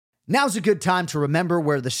Now's a good time to remember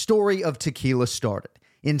where the story of tequila started.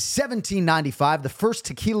 In 1795, the first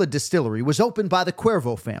tequila distillery was opened by the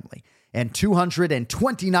Cuervo family, and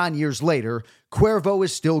 229 years later, Cuervo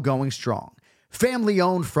is still going strong.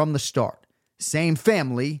 Family-owned from the start. Same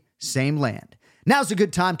family, same land. Now's a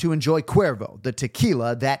good time to enjoy Cuervo, the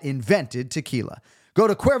tequila that invented tequila. Go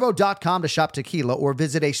to Cuervo.com to shop tequila or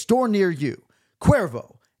visit a store near you.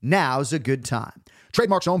 Cuervo, now's a good time.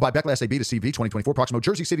 Trademarks owned by Beckley SAB to CV 2024, Proximo,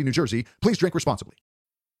 Jersey City, New Jersey. Please drink responsibly.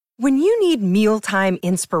 When you need mealtime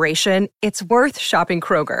inspiration, it's worth shopping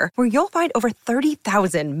Kroger, where you'll find over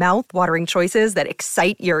 30,000 mouth-watering choices that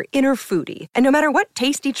excite your inner foodie. And no matter what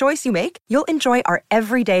tasty choice you make, you'll enjoy our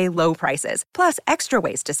everyday low prices, plus extra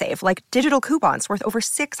ways to save, like digital coupons worth over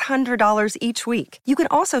 $600 each week. You can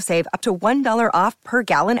also save up to $1 off per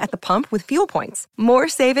gallon at the pump with fuel points. More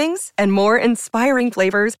savings and more inspiring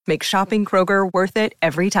flavors make shopping Kroger worth it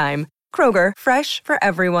every time. Kroger, fresh for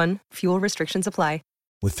everyone. Fuel restrictions apply.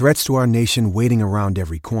 With threats to our nation waiting around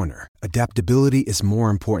every corner, adaptability is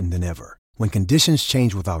more important than ever. When conditions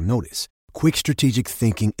change without notice, quick strategic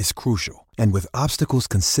thinking is crucial. And with obstacles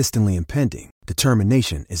consistently impending,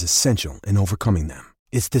 determination is essential in overcoming them.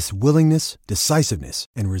 It's this willingness, decisiveness,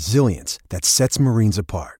 and resilience that sets Marines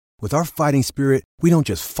apart. With our fighting spirit, we don't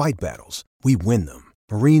just fight battles, we win them.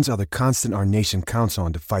 Marines are the constant our nation counts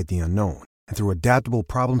on to fight the unknown. And through adaptable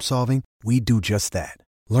problem solving, we do just that.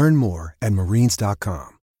 Learn more at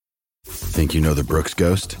marines.com. Think you know the Brooks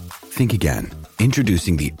Ghost? Think again.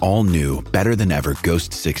 Introducing the all-new, better-than-ever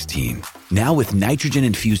Ghost 16. Now with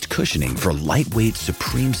nitrogen-infused cushioning for lightweight,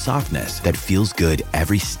 supreme softness that feels good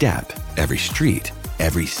every step, every street,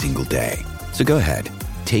 every single day. So go ahead,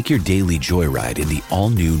 take your daily joyride in the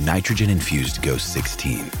all-new nitrogen-infused Ghost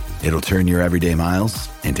 16. It'll turn your everyday miles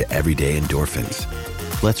into everyday endorphins.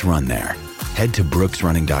 Let's run there. Head to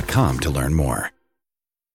brooksrunning.com to learn more.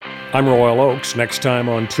 I'm Royal Oakes. Next time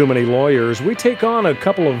on Too Many Lawyers, we take on a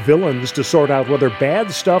couple of villains to sort out whether bad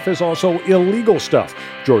stuff is also illegal stuff.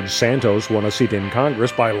 George Santos won a seat in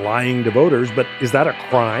Congress by lying to voters, but is that a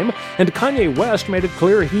crime? And Kanye West made it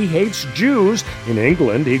clear he hates Jews. In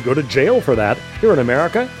England, he'd go to jail for that. Here in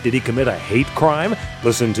America, did he commit a hate crime?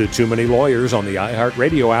 Listen to Too Many Lawyers on the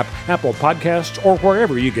iHeartRadio app, Apple Podcasts, or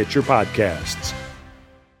wherever you get your podcasts.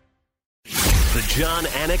 The John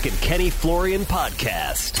Anik and Kenny Florian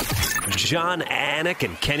podcast. John Anik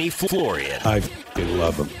and Kenny Florian. I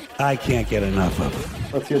love them. I can't get enough of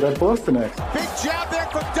them. Let's hear that Boston next. Big jab there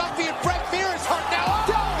from Duffy, and Frank Mir is hurt now.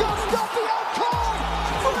 Down goes Duffy, out cold.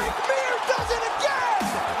 Frank Mir does it again.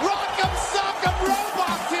 Rock'em sock'em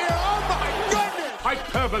robots here. Oh my goodness.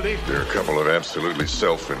 Hyperbole. There are a couple of absolutely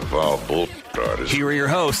self-involved bull artists. Here are your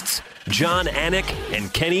hosts, John Anik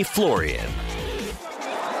and Kenny Florian.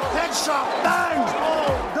 Headshot, bang!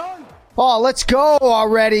 Oh, done. Oh, let's go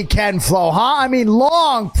already, Ken Flo, huh? I mean,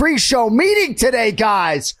 long pre-show meeting today,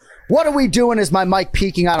 guys. What are we doing? Is my mic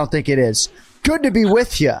peaking? I don't think it is. Good to be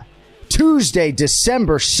with you. Tuesday,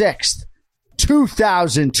 December 6th,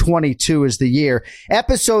 2022 is the year.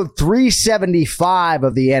 Episode 375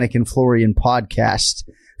 of the Anik and Florian podcast,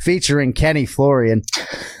 featuring Kenny Florian.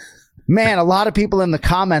 Man, a lot of people in the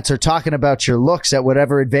comments are talking about your looks at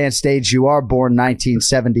whatever advanced age you are, born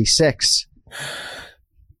 1976.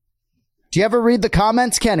 Do you ever read the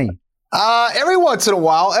comments, Kenny? Every once in a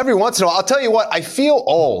while. I'll tell you what, I feel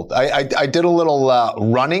old. I did a little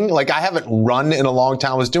running. Like, I haven't run in a long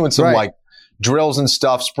time. I was doing some like drills and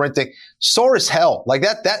stuff, sprinting. Sore as hell. Like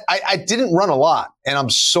that I didn't run a lot, and I'm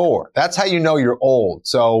sore. That's how you know you're old.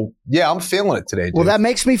 So, yeah, I'm feeling it today, dude. Well, that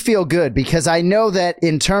makes me feel good, because I know that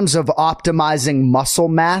in terms of optimizing muscle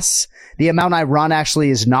mass, the amount I run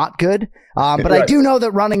actually is not good. But right. I do know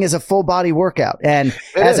that running is a full body workout. And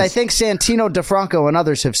as I think Santino DeFranco and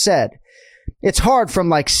others have said, it's hard from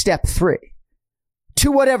like step 3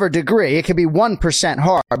 to whatever degree. It can be 1%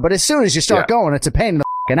 hard, but as soon as you start going, it's a pain in the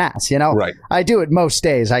fucking ass, you know? Right. I do it most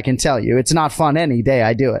days, I can tell you. It's not fun any day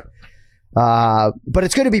I do it. But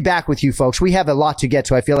it's good to be back with you folks. We have a lot to get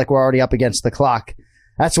to. I feel like we're already up against the clock.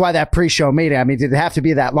 That's why that pre-show meeting, I mean, did it have to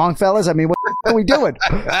be that long, fellas? I mean, what are we doing?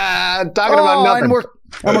 Talking about nothing.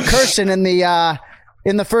 And we're cursing in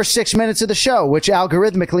the first 6 minutes of the show, which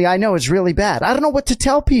algorithmically I know is really bad. I don't know what to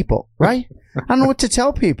tell people, right? I don't know what to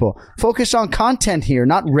tell people. Focus on content here,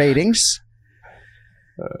 not ratings.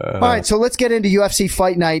 All right, so let's get into UFC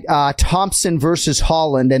Fight Night. Thompson versus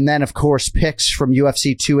Holland, and then, of course, picks from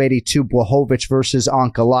UFC 282, Blachowicz versus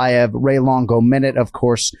Ankalaev, Ray Longo minute, of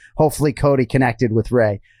course. Hopefully Cody connected with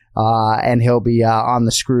Ray, and he'll be on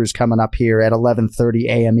the screws coming up here at 11:30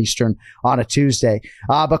 a.m. Eastern on a Tuesday.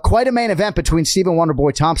 But quite a main event between Stephen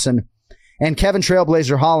Wonderboy Thompson And Kevin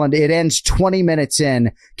Trailblazer Holland, it ends 20 minutes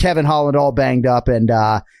in, Kevin Holland all banged up. And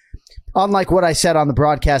unlike what I said on the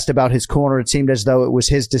broadcast about his corner, it seemed as though it was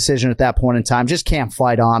his decision at that point in time. Just can't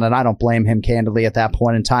fight on, and I don't blame him candidly at that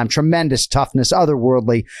point in time. Tremendous toughness,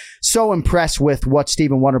 otherworldly. So impressed with what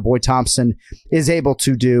Stephen Wonderboy Thompson is able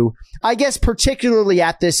to do. I guess particularly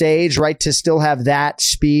at this age, right, to still have that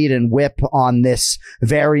speed and whip on this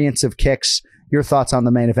variance of kicks. Your thoughts on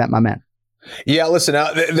the main event, my man? Yeah, listen,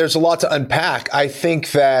 there's a lot to unpack. I think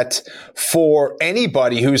that for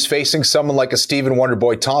anybody who's facing someone like a Stephen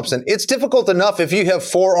Wonderboy Thompson, it's difficult enough if you have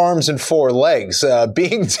 4 arms and 4 legs.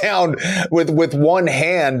 Being down with one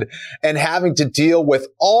hand and having to deal with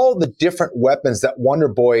all the different weapons that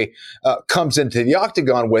Wonderboy comes into the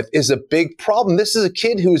octagon with is a big problem. This is a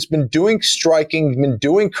kid who's been doing striking, been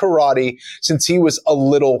doing karate since he was a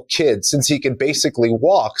little kid, since he can basically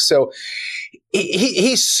walk. So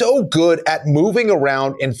he's so good at moving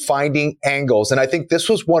around and finding angles. And I think this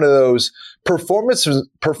was one of those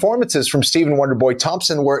performances from Stephen Wonderboy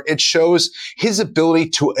Thompson where it shows his ability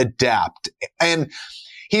to adapt. And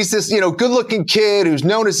he's this, good-looking kid who's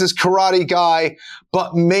known as this karate guy,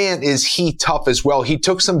 but man, is he tough as well. He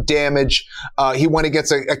took some damage. He went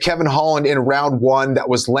against a Kevin Holland in round 1 that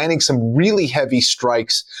was landing some really heavy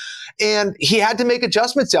strikes. And he had to make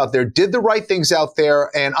adjustments out there, did the right things out there.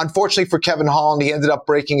 And unfortunately for Kevin Holland, he ended up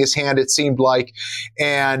breaking his hand, it seemed like.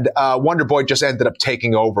 And Wonderboy just ended up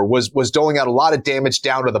taking over, was doling out a lot of damage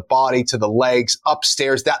down to the body, to the legs,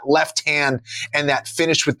 upstairs. That left hand and that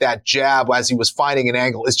finish with that jab as he was finding an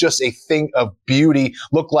angle is just a thing of beauty.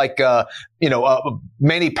 Looked like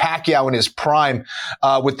Manny Pacquiao in his prime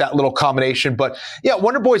with that little combination. But yeah,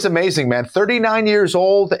 Wonderboy's amazing, man. 39 years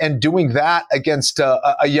old and doing that against a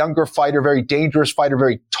younger fighter, very dangerous fighter,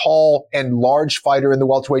 very tall and large fighter in the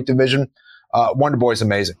welterweight division. Wonderboy's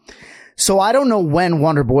amazing. So I don't know when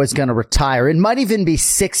Wonderboy's going to retire. It might even be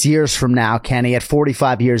 6 years from now, Kenny, at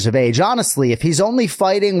 45 years of age. Honestly, if he's only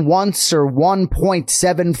fighting once or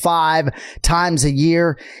 1.75 times a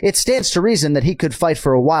year, it stands to reason that he could fight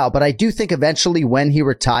for a while. But I do think eventually when he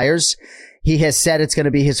retires, he has said it's going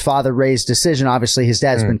to be his father Ray's decision. Obviously, his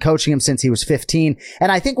dad's been coaching him since he was 15.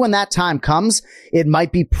 And I think when that time comes, it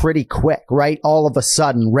might be pretty quick, right? All of a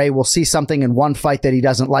sudden, Ray will see something in one fight that he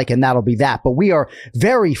doesn't like, and that'll be that. But we are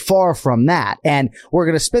very far from that. And we're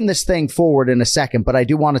going to spin this thing forward in a second. But I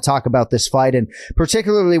do want to talk about this fight, and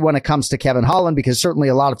particularly when it comes to Kevin Holland, because certainly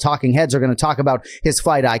a lot of talking heads are going to talk about his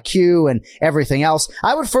fight IQ and everything else.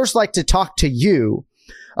 I would first like to talk to you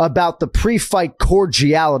about the pre-fight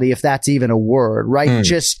cordiality, if that's even a word, right?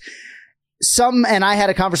 And I had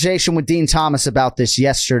a conversation with Dean Thomas about this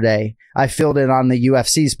yesterday. I filled in on the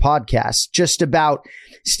UFC's podcast, just about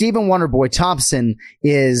Stephen Wonderboy Thompson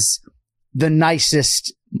is the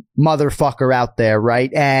nicest motherfucker out there, right?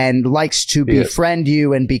 And likes to befriend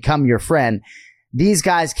you and become your friend. These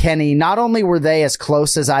guys, Kenny, not only were they as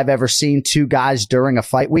close as I've ever seen two guys during a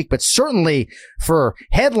fight week, but certainly for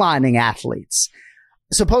headlining athletes.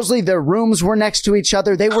 Supposedly their rooms were next to each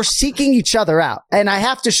other. They were seeking each other out. And I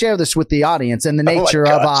have to share this with the audience and the nature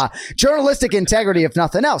of journalistic integrity, if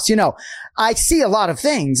nothing else. I see a lot of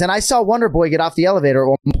things, and I saw Wonderboy get off the elevator at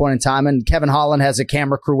one point in time, and Kevin Holland has a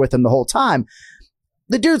camera crew with him the whole time.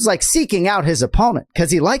 The dude's like seeking out his opponent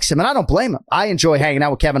because he likes him, and I don't blame him. I enjoy hanging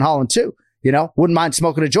out with Kevin Holland too. Wouldn't mind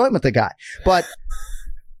smoking a joint with the guy. But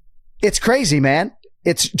it's crazy, man.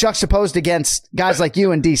 It's juxtaposed against guys like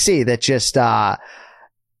you in DC that just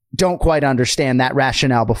don't quite understand that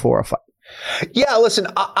rationale before a fight. Yeah, listen,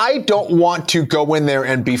 I don't want to go in there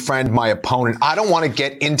and befriend my opponent. I don't want to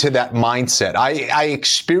get into that mindset. I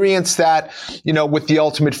experienced that, with the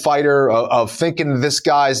Ultimate Fighter of thinking this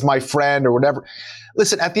guy's my friend or whatever.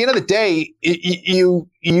 Listen, at the end of the day,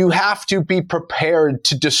 you have to be prepared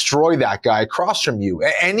to destroy that guy across from you.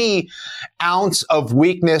 Any ounce of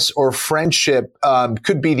weakness or friendship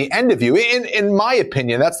could be the end of you. In my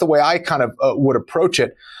opinion, that's the way I kind of would approach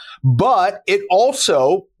it. But it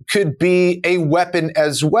also could be a weapon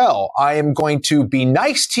as well. I am going to be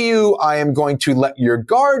nice to you. I am going to let your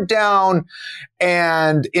guard down.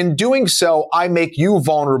 And in doing so, I make you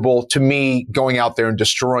vulnerable to me going out there and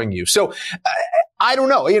destroying you. So I don't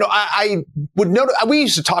know. I would know. We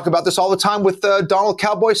used to talk about this all the time with Donald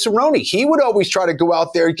Cowboy Cerrone. He would always try to go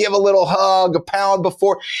out there, give a little hug, a pound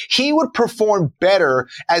before. He would perform better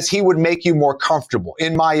as he would make you more comfortable,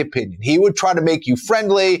 in my opinion. He would try to make you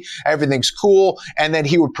friendly. Everything's cool. And then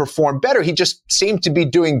he would perform better. He just seemed to be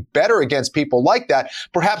doing better against people like that.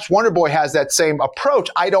 Perhaps Wonderboy has that same approach.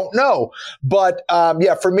 I don't know. But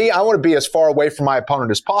for me, I want to be as far away from my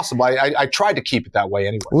opponent as possible. I tried to keep it that way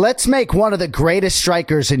anyway. Let's make one of the greatest greatest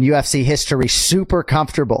strikers in UFC history super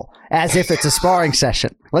comfortable, as if it's a sparring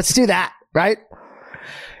session. Let's do that, right?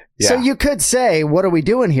 Yeah. So you could say, what are we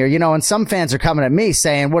doing here? You know, and some fans are coming at me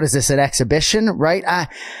saying, what is this, an exhibition, right?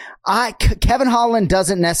 Kevin Holland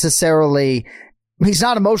doesn't necessarily, he's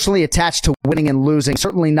not emotionally attached to winning and losing,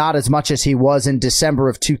 certainly not as much as he was in December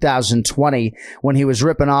of 2020 when he was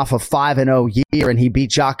ripping off a 5-0 year and he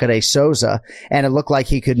beat Jacare Souza and it looked like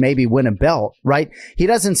he could maybe win a belt, right? He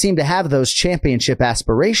doesn't seem to have those championship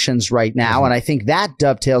aspirations right now, and I think that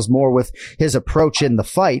dovetails more with his approach in the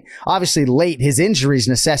fight. Obviously, late, his injuries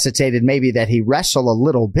necessitated maybe that he wrestle a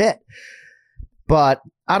little bit, but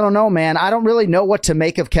I don't know, man. I don't really know what to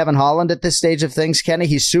make of Kevin Holland at this stage of things, Kenny.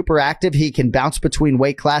 He's super active. He can bounce between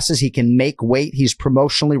weight classes. He can make weight. He's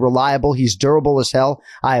promotionally reliable. He's durable as hell.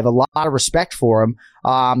 I have a lot of respect for him.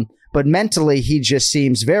 But mentally, he just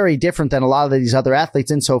seems very different than a lot of these other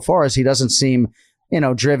athletes insofar as he doesn't seem,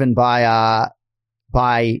 driven by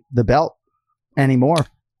the belt anymore.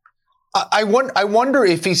 I wonder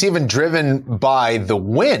if he's even driven by the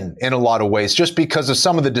win in a lot of ways, just because of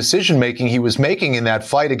some of the decision making he was making in that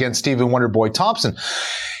fight against Stephen Wonderboy Thompson.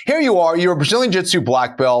 Here you are, you're a Brazilian Jiu-Jitsu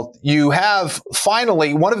black belt. You have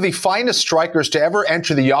finally one of the finest strikers to ever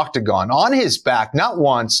enter the octagon on his back, not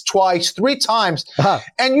once, twice, 3 times.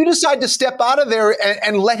 And you decide to step out of there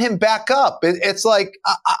and let him back up. It's like,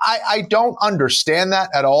 I don't understand that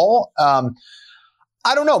at all.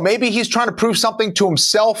 I don't know. Maybe he's trying to prove something to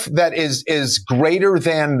himself that is greater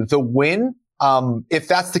than the win. If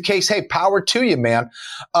that's the case, hey, power to you, man.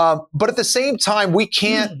 But at the same time, we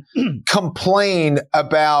can't complain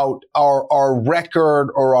about our record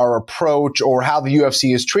or our approach or how the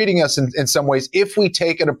UFC is treating us in some ways. If we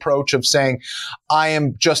take an approach of saying, I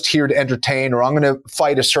am just here to entertain or I'm going to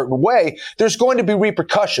fight a certain way, there's going to be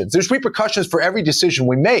repercussions. There's repercussions for every decision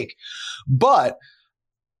we make. But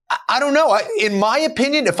I don't know. In my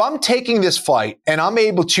opinion, if I'm taking this fight and I'm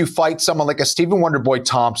able to fight someone like a Stephen Wonderboy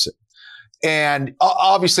Thompson, and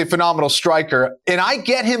obviously a phenomenal striker, and I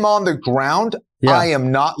get him on the ground, I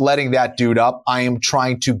am not letting that dude up. I am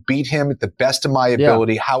trying to beat him at the best of my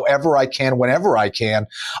ability, however I can, whenever I can.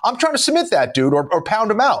 I'm trying to submit that dude or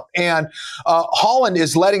pound him out. And Holland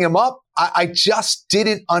is letting him up. I just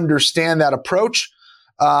didn't understand that approach.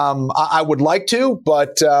 I would like to,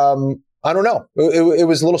 but I don't know. It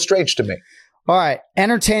was a little strange to me. All right.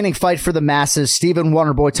 Entertaining fight for the masses. Stephen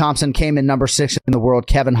Wonderboy Thompson came in number 6 in the world.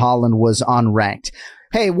 Kevin Holland was unranked.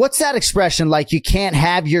 Hey, what's that expression like you can't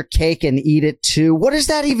have your cake and eat it too? What does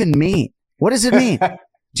that even mean? What does it mean?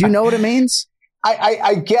 Do you know what it means?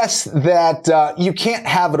 I guess that you can't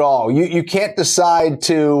have it all. You can't decide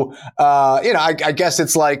to, I guess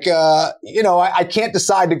it's like, I can't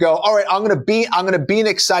decide to go, all right, I'm going to be an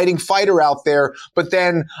exciting fighter out there, but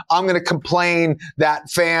then I'm going to complain that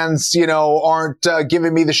fans, aren't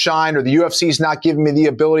giving me the shine or the UFC's not giving me the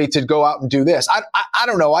ability to go out and do this. I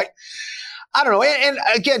don't know. I don't know. And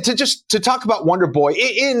again, to talk about Wonderboy,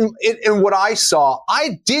 in what I saw,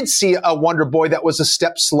 I did see a Wonderboy that was a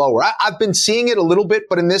step slower. I've been seeing it a little bit,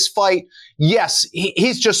 but in this fight, yes,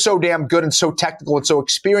 he's just so damn good and so technical and so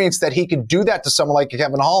experienced that he can do that to someone like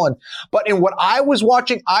Kevin Holland. But in what I was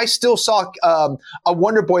watching, I still saw a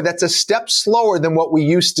Wonderboy that's a step slower than what we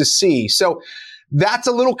used to see. So that's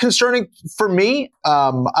a little concerning for me.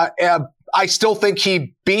 I still think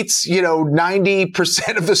he beats,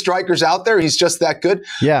 90% of the strikers out there. He's just that good.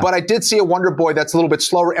 Yeah. But I did see a Wonderboy that's a little bit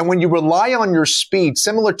slower. And when you rely on your speed,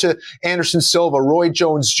 similar to Anderson Silva, Roy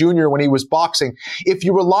Jones Jr. when he was boxing, if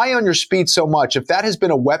you rely on your speed so much, if that has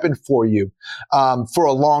been a weapon for you for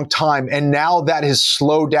a long time, and now that has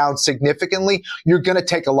slowed down significantly, you're going to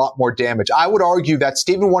take a lot more damage. I would argue that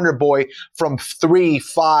Stephen Wonderboy from 3,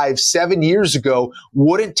 5, 7 years ago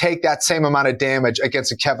wouldn't take that same amount of damage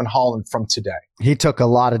against a Kevin Holland from today. He took a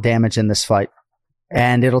lot of damage in this fight,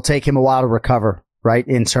 and it'll take him a while to recover, right,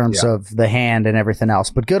 in terms of the hand and everything else.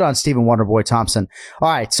 But good on Stephen Wonderboy Thompson. All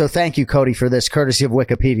right, so thank you, Cody, for this, courtesy of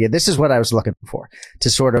Wikipedia. This is what I was looking for to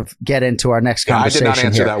sort of get into our next conversation. I did not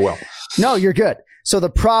answer that well. No, you're good. So the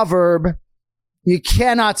proverb, you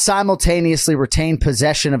cannot simultaneously retain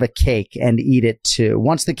possession of a cake and eat it too.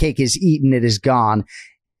 Once the cake is eaten, it is gone.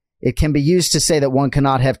 It can be used to say that one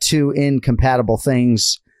cannot have two incompatible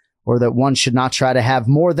things, or that one should not try to have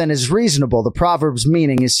more than is reasonable. The proverb's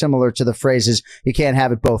meaning is similar to the phrases, you can't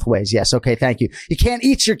have it both ways. Yes, okay, thank you. You can't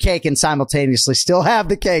eat your cake and simultaneously still have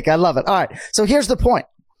the cake. I love it. All right, so here's the point.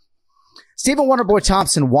 Stephen Wonderboy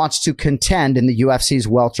Thompson wants to contend in the UFC's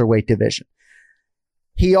welterweight division.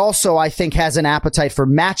 He also, I think, has an appetite for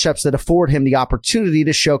matchups that afford him the opportunity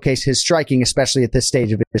to showcase his striking, especially at this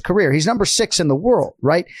stage of his career. He's number 6 in the world,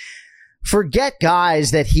 right? forget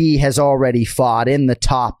guys that he has already fought in the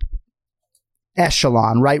top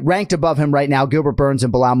echelon, right? Ranked above him right now, Gilbert Burns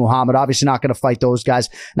and Bilal Muhammad. Obviously not going to fight those guys.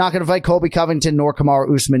 Not going to fight Colby Covington, nor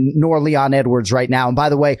Kamaru Usman, nor Leon Edwards right now. And by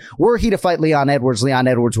the way, were he to fight Leon Edwards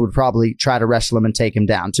would probably try to wrestle him and take him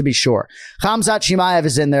down, to be sure. Khamzat Chimaev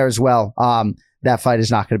is in there as well. That fight is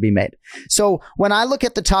not going to be made. So when I look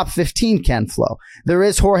at the top 15, Ken Flo, there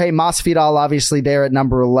is Jorge Masvidal, obviously there at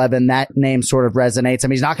number 11. That name sort of resonates. I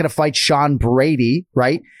mean, he's not going to fight Sean Brady,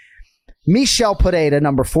 right? Michel Pereira,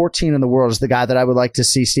 number 14 in the world, is the guy that I would like to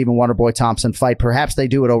see Stephen Wonderboy Thompson fight. Perhaps they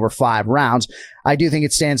do it over 5 rounds. I do think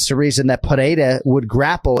it stands to reason that Pereira would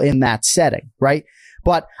grapple in that setting, right?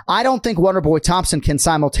 But I don't think Wonderboy Thompson can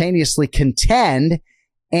simultaneously contend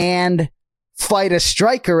and fight a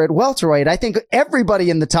striker at welterweight. I think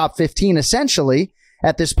everybody in the top 15 essentially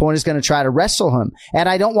at this point is going to try to wrestle him. And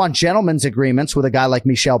I don't want gentlemen's agreements with a guy like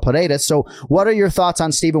Michel Pereira. So what are your thoughts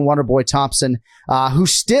on Stephen Wonderboy Thompson, who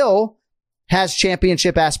still has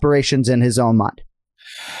championship aspirations in his own mind?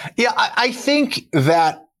 Yeah, I think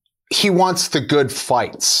that he wants the good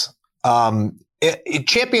fights. A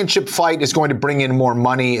championship fight is going to bring in more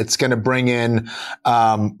money. It's going to bring in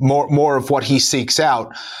more of what he seeks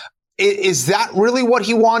out. Is that really what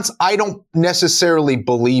he wants? I don't necessarily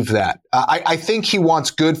believe that. I think he wants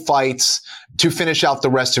good fights to finish out the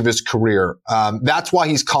rest of his career. That's why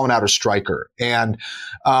he's calling out a striker. And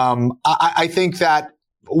I think that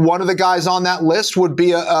one of the guys on that list would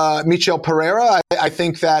be Michel Pereira. I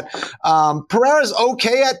think that Pereira's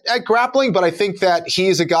okay at grappling, but I think that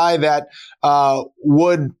he's a guy that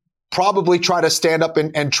would probably try to stand up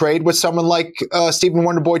and trade with someone like Stephen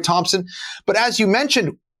Wonderboy Thompson. But as you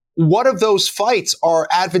mentioned, what of those fights are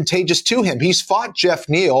advantageous to him? He's fought Jeff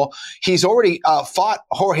Neal. He's already fought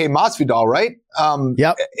Jorge Masvidal, right?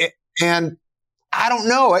 Yep. And I don't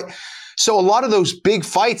know. So a lot of those big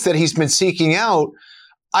fights that he's been seeking out,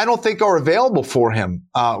 I don't think are available for him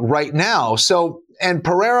right now. So, and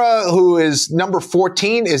Pereira, who is number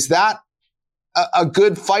 14, is that a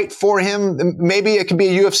good fight for him? Maybe it could be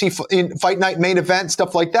a UFC fight night main event,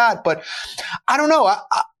 stuff like that. But I don't know.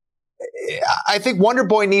 I think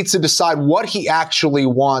Wonderboy needs to decide what he actually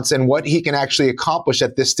wants and what he can actually accomplish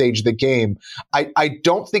at this stage of the game. I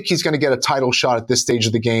don't think he's going to get a title shot at this stage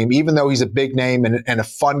of the game, even though he's a big name and a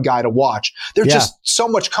fun guy to watch. There's just so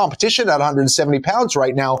much competition at 170 pounds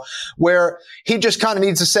right now where he just kind of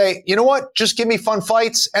needs to say, you know what, just give me fun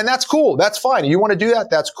fights. And that's cool. That's fine. You want to do that?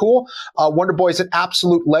 That's cool. Wonderboy is an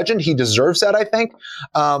absolute legend. He deserves that, I think.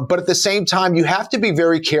 But at the same time, you have to be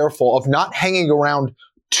very careful of not hanging around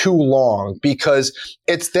too long, because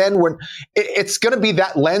it's then when it's going to be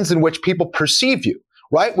that lens in which people perceive you,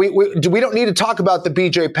 right? We don't need to talk about the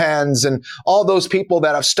BJ Penns and all those people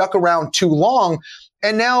that have stuck around too long,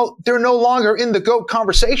 and now they're no longer in the GOAT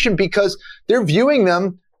conversation because they're viewing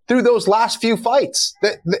them through those last few fights.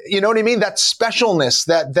 You know what I mean? That specialness,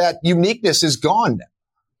 that uniqueness is gone.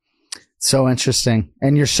 So interesting.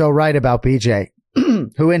 And you're so right about BJ.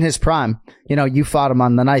 Who in his prime, you fought him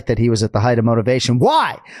on the night that he was at the height of motivation.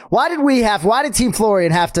 Why? Why did Team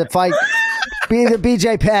Florian have to fight the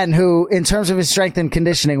BJ Penn, who in terms of his strength and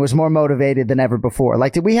conditioning was more motivated than ever before?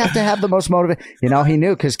 Like, did we have to have the most motivated? He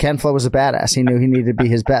knew, because Ken Flo was a badass. He knew he needed to be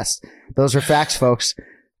his best. Those are facts, folks.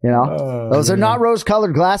 Those are not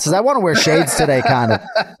rose-colored glasses. I want to wear shades today, kind of.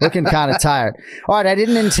 Looking kind of tired. All right, I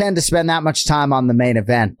didn't intend to spend that much time on the main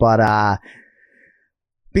event, but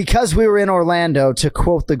because we were in Orlando, to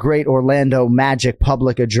quote the great Orlando Magic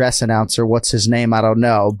public address announcer, what's his name? I don't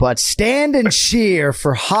know. But stand and cheer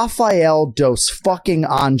for Rafael dos fucking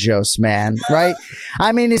Anjos, man. Right?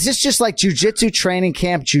 I mean, is this just like jiu-jitsu training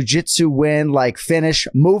camp, jiu-jitsu win, like finish,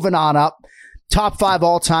 moving on up? Top 5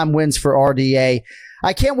 all-time wins for RDA.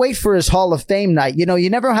 I can't wait for his Hall of Fame night. You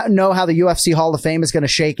never know how the UFC Hall of Fame is going to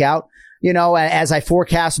shake out. As I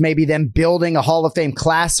forecast maybe them building a Hall of Fame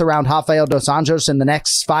class around Rafael dos Anjos in the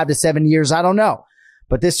next 5 to 7 years, I don't know.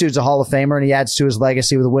 But this dude's a Hall of Famer, and he adds to his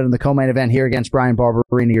legacy with a win in the co-main event here against Brian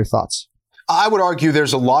Barberina. Your thoughts? I would argue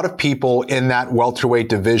there's a lot of people in that welterweight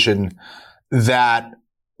division that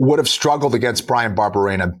would have struggled against Brian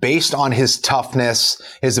Barberina based on his toughness,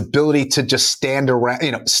 his ability to just stand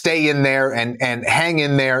around, stay in there and hang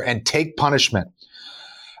in there and take punishment.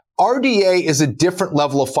 RDA is a different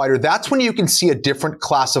level of fighter. That's when you can see a different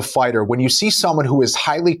class of fighter. When you see someone who is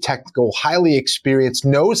highly technical, highly experienced,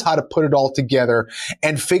 knows how to put it all together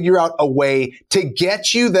and figure out a way to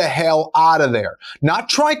get you the hell out of there. Not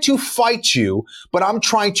try to fight you, but I'm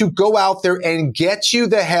trying to go out there and get you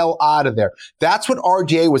the hell out of there. That's what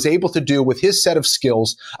RDA was able to do with his set of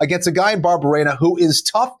skills against a guy in Barberena who is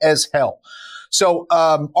tough as hell. So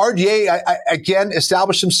RDA, again,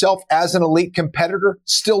 established himself as an elite competitor,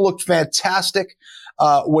 still looked fantastic,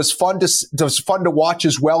 was fun to watch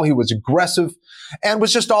as well. He was aggressive and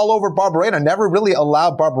was just all over Barberena, never really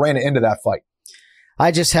allowed Barberena into that fight.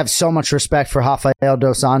 I just have so much respect for Rafael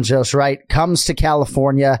dos Anjos, right? Comes to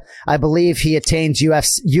California. I believe he attained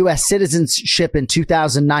U.S. citizenship in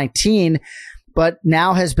 2019, but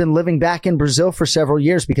now has been living back in Brazil for several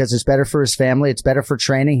years because it's better for his family. It's better for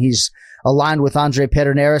training. He's aligned with Andre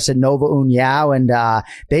Pederneiras and Nova União, and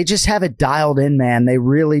they just have it dialed in, man. They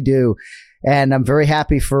really do. And I'm very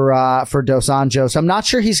happy for Dos Anjos. I'm not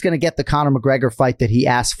sure he's going to get the Conor McGregor fight that he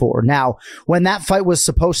asked for. Now, when that fight was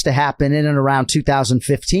supposed to happen in and around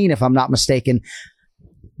 2015, if I'm not mistaken,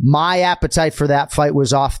 my appetite for that fight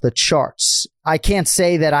was off the charts. I can't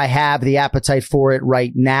say that I have the appetite for it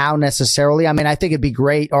right now necessarily. I mean, I think it'd be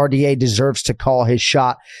great. RDA deserves to call his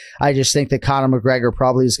shot. I just think that Conor McGregor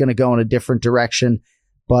probably is going to go in a different direction.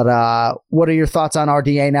 But what are your thoughts on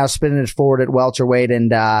RDA now spinning it forward at welterweight?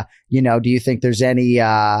 And, do you think there's any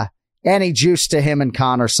juice to him and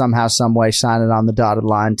Conor somehow, some way signing on the dotted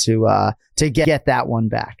line to get that one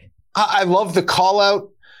back? I love the call out.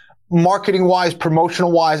 Marketing wise,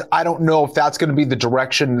 promotional wise, I don't know if that's going to be the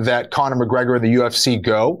direction that Conor McGregor and the UFC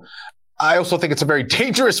go. I also think it's a very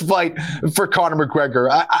dangerous fight for Conor McGregor.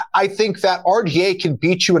 I think that RDA can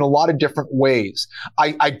beat you in a lot of different ways.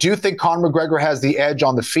 I do think Conor McGregor has the edge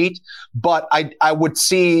on the feet, but I would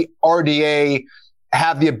see RDA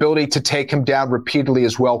have the ability to take him down repeatedly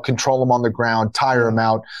as well, control him on the ground, tire him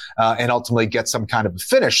out, and ultimately get some kind of a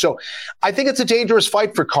finish. So I think it's a dangerous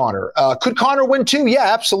fight for Conor. Could Conor win too?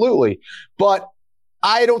 Yeah, absolutely. But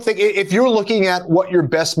I don't think if you're looking at what your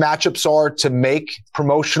best matchups are to make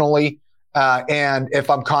promotionally, and if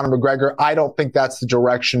I'm Conor McGregor, I don't think that's the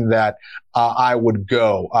direction that I would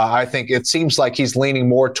go. I think it seems like he's leaning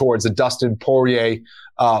more towards a Dustin Poirier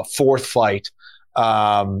fourth fight.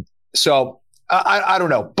 So I don't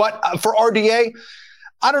know. But for RDA,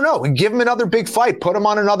 I don't know. Give him another big fight. Put him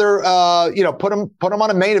on another, put him on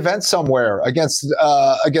a main event somewhere against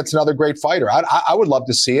another great fighter. I would love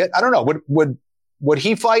to see it. I don't know. Would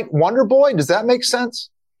he fight Wonder Boy? Does that make sense?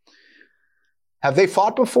 Have they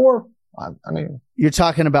fought before? I mean, you're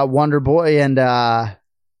talking about Wonder Boy and RDA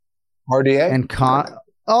and Con.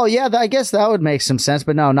 Oh yeah, I guess that would make some sense.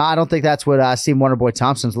 But no, I don't think that's what Steve Wonder Boy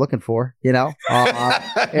Thompson's looking for. Yeah,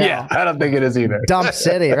 I don't think it is either. Dump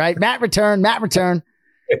City, right? Matt return.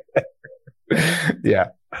 Yeah.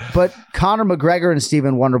 But Conor McGregor and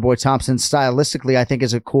Stephen Wonder Boy Thompson stylistically, I think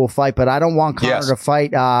is a cool fight. But I don't want Conor to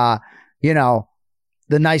fight, the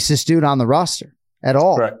nicest dude on the roster at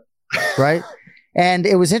all. Right. And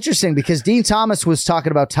it was interesting because Dean Thomas was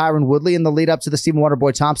talking about Tyron Woodley in the lead up to the Stephen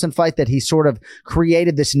Wonderboy Thompson fight, that he sort of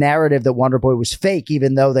created this narrative that Wonderboy was fake,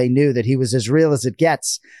 even though they knew that he was as real as it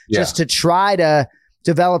gets, just to try to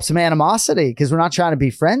develop some animosity, because we're not trying to be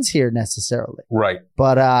friends here necessarily. Right.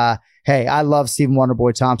 But hey, I love Stephen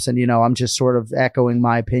Wonderboy Thompson. I'm just sort of echoing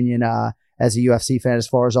my opinion as a UFC fan as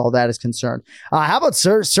far as all that is concerned. How about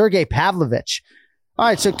Sergey Pavlovich? All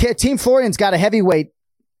right, so Team Florian's got a heavyweight,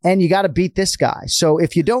 and you got to beat this guy. So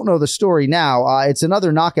if you don't know the story now, it's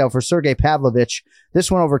another knockout for Sergey Pavlovich. This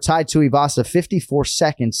one over Tai Tuivasa, 54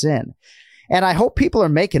 seconds in. And I hope people are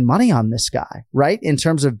making money on this guy, right? In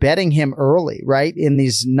terms of betting him early, right? In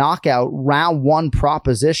these knockout round one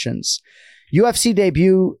propositions. UFC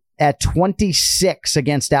debut at 26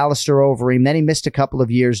 against Alistair Overeem. Then he missed a couple of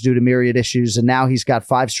years due to myriad issues, and now he's got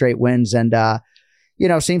 5 straight wins and,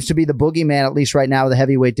 seems to be the boogeyman, at least right now, of the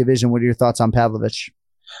heavyweight division. What are your thoughts on Pavlovich?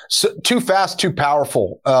 So, too fast, too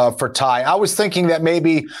powerful for Tai. I was thinking that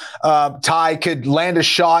maybe Tai could land a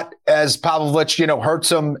shot as Pavlovich, hurts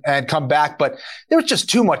him and come back, but there's just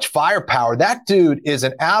too much firepower. That dude is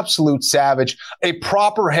an absolute savage, a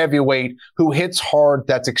proper heavyweight who hits hard,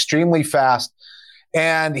 that's extremely fast,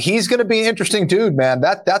 and he's going to be an interesting dude, man.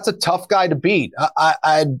 That's a tough guy to beat.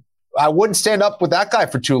 I wouldn't stand up with that guy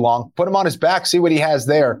for too long. Put him on his back, see what he has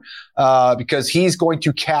there, because he's going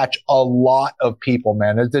to catch a lot of people,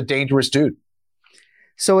 man. It's a dangerous dude.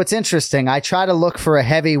 So it's interesting. I try to look for a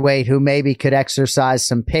heavyweight who maybe could exercise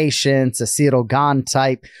some patience, a Cyril Gane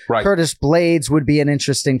type. Right. Curtis Blades would be an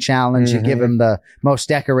interesting challenge. You give him the most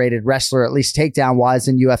decorated wrestler, at least takedown-wise,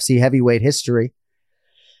 in UFC heavyweight history.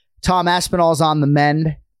 Tom Aspinall's on the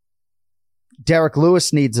mend. Derek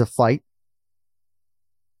Lewis needs a fight.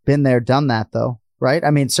 Been there, done that, though, right? I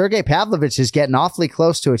mean, Sergey Pavlovich is getting awfully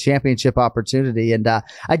close to a championship opportunity, and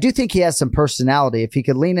I do think he has some personality. If he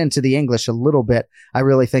could lean into the English a little bit, I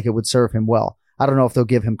really think it would serve him well. I don't know if they'll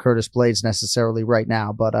give him Curtis Blades necessarily right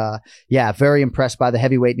now, but yeah, very impressed by the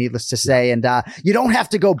heavyweight, needless to say. And you don't have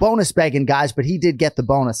to go bonus begging, guys, but he did get the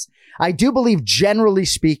bonus. I do believe, generally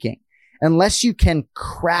speaking, unless you can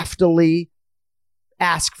craftily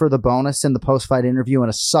ask for the bonus in the post-fight interview in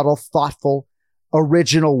a subtle, thoughtful,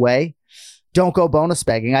 original way, don't go bonus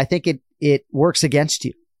begging. I think it works against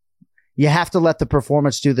you. You have to let the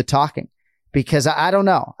performance do the talking. Because I don't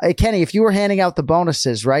know. Hey, Kenny, if you were handing out the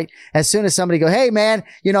bonuses, right? As soon as somebody go, hey, man,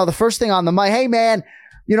 the first thing on the mic, hey, man,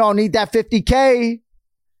 I need that $50K.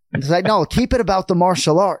 It's like, no, keep it about the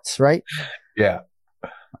martial arts, right? Yeah.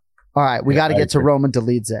 All right. We got to get to Roman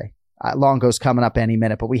Dolidze. Longo's coming up any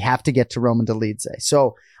minute, but we have to get to Roman Dolidze.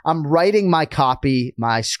 So I'm writing my copy,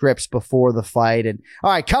 my scripts before the fight. And all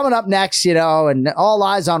right, coming up next, and all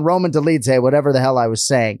eyes on Roman Dolidze, whatever the hell I was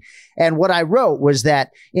saying. And what I wrote was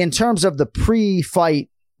that in terms of the pre-fight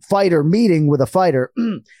fighter meeting with a fighter,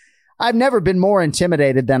 I've never been more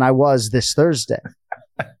intimidated than I was this Thursday.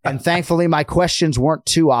 And thankfully, my questions weren't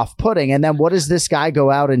too off-putting. And then what does this guy go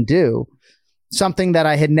out and do? Something that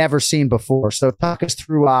I had never seen before. So talk us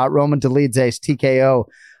through Roman Dolidze's TKO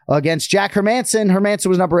against Jack Hermansson. Hermansson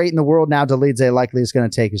was number 8 in the world. Now Dolidze likely is going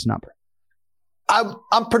to take his number.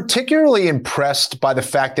 I'm particularly impressed by the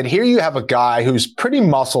fact that here you have a guy who's pretty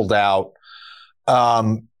muscled out,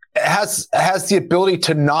 has the ability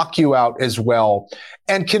to knock you out as well,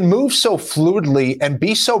 and can move so fluidly and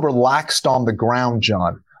be so relaxed on the ground,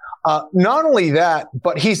 John. Not only that,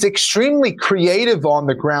 but he's extremely creative on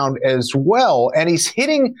the ground as well, and he's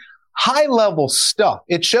hitting high-level stuff.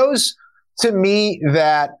 It shows to me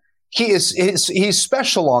that he's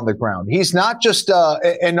special on the ground. He's not just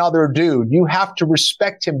another dude. You have to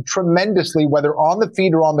respect him tremendously, whether on the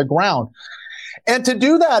feet or on the ground. And to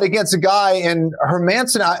do that against a guy in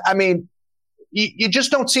Hermansson, I mean, you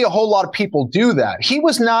just don't see a whole lot of people do that. He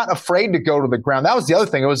was not afraid to go to the ground. That was the other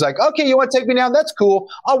thing. It was like, okay, you want to take me down? That's cool.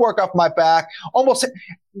 I'll work off my back. Almost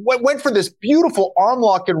went for this beautiful arm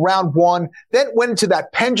lock in round 1, then went into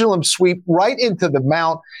that pendulum sweep right into the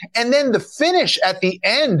mount. And then the finish at the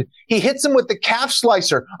end, he hits him with the calf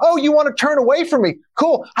slicer. Oh, you want to turn away from me?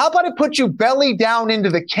 Cool. How about I put you belly down into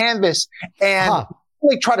the canvas and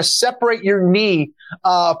try to separate your knee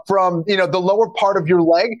from the lower part of your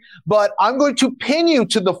leg, but I'm going to pin you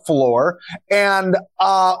to the floor and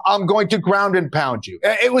I'm going to ground and pound you.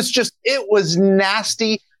 It was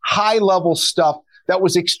nasty, high level stuff that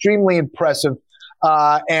was extremely impressive.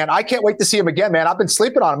 And I can't wait to see him again, man. I've been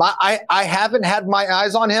sleeping on him. I haven't had my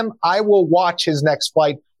eyes on him. I will watch his next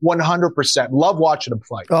fight 100%. Love watching him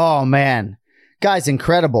fight. Oh, man. Guy's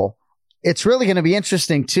incredible. It's really going to be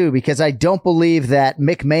interesting, too, because I don't believe that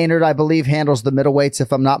Mick Maynard, I believe, handles the middleweights,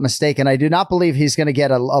 if I'm not mistaken. I do not believe he's going to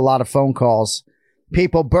get a lot of phone calls.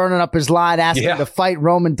 People burning up his line, asking to fight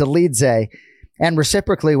Roman Dolidze. And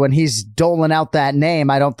reciprocally, when he's doling out that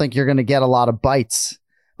name, I don't think you're going to get a lot of bites.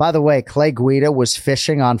 By the way, Clay Guida was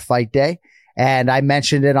fishing on fight day, and I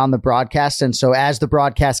mentioned it on the broadcast. And so as the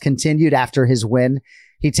broadcast continued after his win,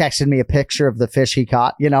 he texted me a picture of the fish he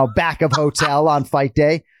caught, back of hotel on fight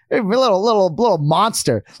day. A little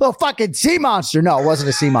monster, little fucking sea monster. No, it wasn't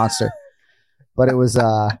a sea monster, but it was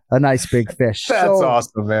a nice big fish. That's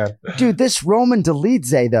awesome, man. Dude, this Roman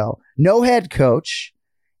Dolidze, though, no head coach.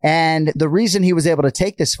 And the reason he was able to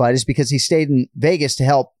take this fight is because he stayed in Vegas to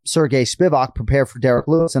help Sergey Spivak prepare for Derek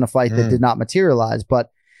Lewis in a fight that did not materialize. But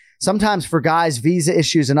sometimes for guys, visa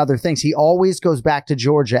issues and other things, he always goes back to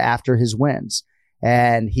Georgia after his wins.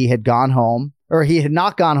 And he had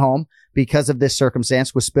not gone home because of this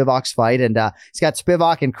circumstance with Spivak's fight. And he's got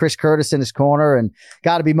Spivak and Chris Curtis in his corner, and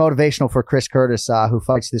got to be motivational for Chris Curtis, who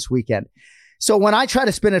fights this weekend. So when I try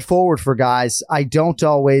to spin it forward for guys, I don't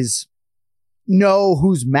always know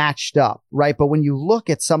who's matched up, right? But when you look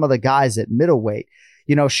at some of the guys at middleweight,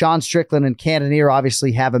 Sean Strickland and Cannonier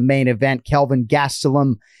obviously have a main event. Kelvin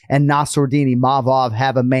Gastelum and Nassourdini Mavov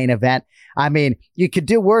have a main event. I mean, you could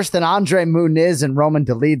do worse than Andre Muniz and Roman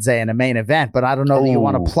Dolidze in a main event, but I don't know that you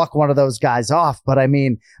want to pluck one of those guys off. But I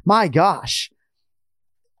mean, my gosh,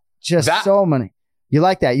 so many. You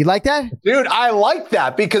like that? You like that? Dude, I like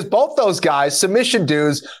that because both those guys, submission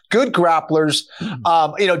dudes, good grapplers.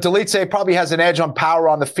 Dolidze probably has an edge on power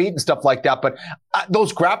on the feet and stuff like that. But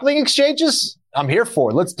those grappling exchanges, I'm here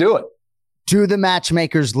for. Let's do it. Do the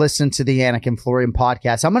matchmakers listen to the Anik and Florian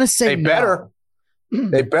podcast? I'm going to say they better.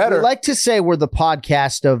 They better. We like to say we're the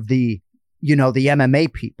podcast of the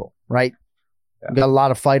MMA people, right? Yeah. We've got a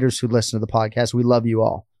lot of fighters who listen to the podcast. We love you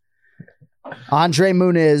all. Andre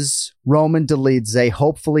Muniz, Roman Dolidze,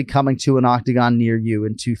 hopefully coming to an octagon near you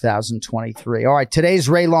in 2023. All right, today's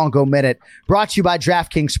Ray Longo Minute brought to you by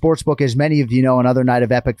DraftKings Sportsbook. As many of you know, another night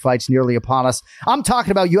of epic fights nearly upon us. I'm talking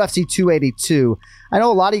about UFC 282. I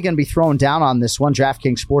know a lot of you are going to be throwing down on this one.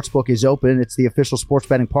 DraftKings Sportsbook is open. It's the official sports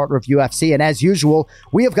betting partner of UFC. And as usual,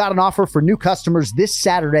 we have got an offer for new customers this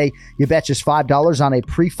Saturday. You bet just $5 on a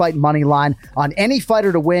pre-fight money line on any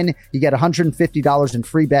fighter to win. You get $150 in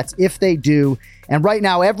free bets if they do. And right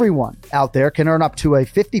now, everyone out there can earn up to a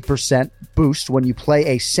 50% boost when you play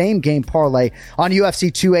a same-game parlay on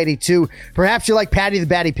UFC 282. Perhaps you like Paddy the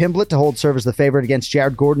Batty Pimblett to hold serve as the favorite against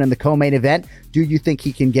Jared Gordon in the co-main event. Do you think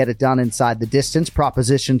he can get it done inside the distance?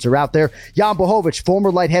 Propositions are out there. Jan Blachowicz,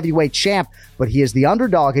 former light heavyweight champ, but he is the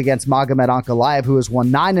underdog against Magomed Ankalaev, who has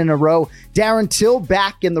won 9 in a row. Darren Till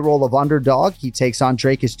back in the role of underdog. He takes on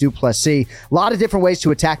Dracus du Plessis. A lot of different ways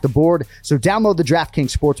to attack the board, so download the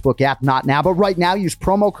DraftKings Sportsbook app, not now, but right now, use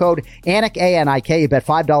promo code Anik, A-N-I-K. You bet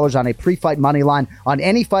 $5 on a pre-fight money line on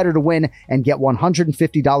any fighter to win and get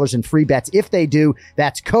 $150 in free bets if they do.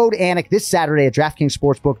 That's code Anik this Saturday at DraftKings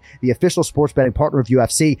Sportsbook, the official sports betting partner of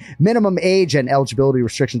UFC. Minimum age and eligibility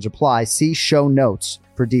restrictions apply. See show notes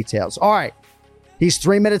for details. All right. He's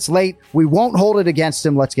 3 minutes late. We won't hold it against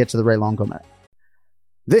him. Let's get to the Ray Longo Minute.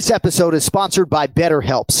 This episode is sponsored by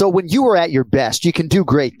BetterHelp. So when you are at your best, you can do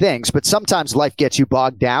great things, but sometimes life gets you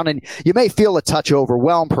bogged down and you may feel a touch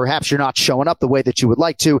overwhelmed. Perhaps you're not showing up the way that you would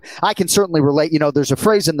like to. I can certainly relate. You know, there's a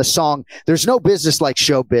phrase in the song, there's no business like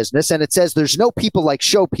show business. And it says there's no people like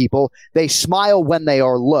show people. They smile when they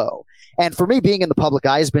are low. And for me, being in the public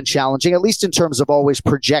eye has been challenging, at least in terms of always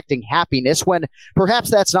projecting happiness when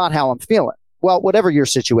perhaps that's not how I'm feeling. Well, whatever your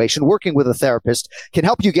situation, working with a therapist can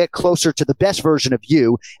help you get closer to the best version of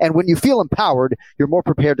you. And when you feel empowered, you're more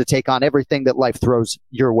prepared to take on everything that life throws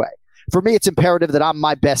your way. For me, it's imperative that I'm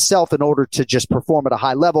my best self in order to just perform at a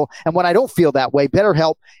high level. And when I don't feel that way,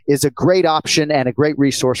 BetterHelp is a great option and a great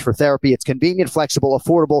resource for therapy. It's convenient, flexible,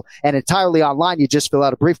 affordable, and entirely online. You just fill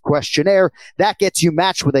out a brief questionnaire. That gets you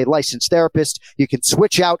matched with a licensed therapist. You can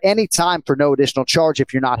switch out anytime for no additional charge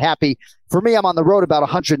if you're not happy. For me, I'm on the road about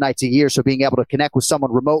 100 nights a year, so being able to connect with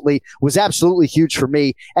someone remotely was absolutely huge for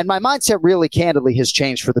me. And my mindset really candidly has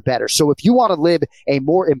changed for the better. So if you want to live a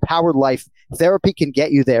more empowered life, therapy can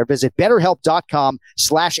get you there. Visit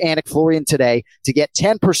BetterHelp.com/Anik Florian today to get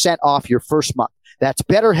 10% off your first month. That's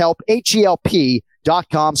BetterHelp, HELP.com/Anik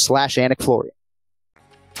Florian.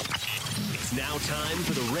 It's now time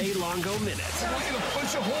for the Ray Longo Minute. I want you to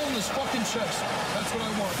punch a hole in his fucking chest. That's what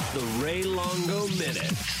I want. The Ray Longo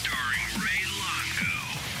Minute. Starring Ray Longo.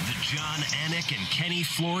 The John Anik and Kenny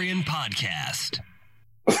Florian podcast.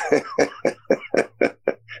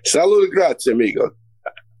 Salud, grazie, amigo.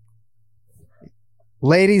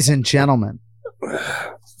 Ladies and gentlemen,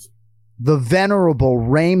 the venerable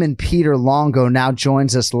Raymond Peter Longo now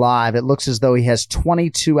joins us live. It looks as though he has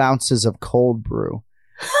 22 ounces of cold brew.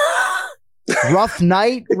 Rough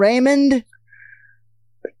night, Raymond?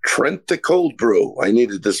 Trent the cold brew. I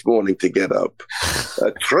needed this morning to get up.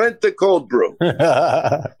 Trent the cold brew.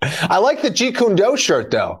 I like the Jeet Kune Do shirt,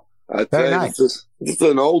 though. Very nice. This is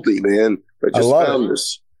an oldie, man. I just found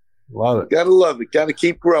this. Love it. Gotta love it. Gotta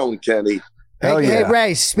keep growing, Kenny. Hey,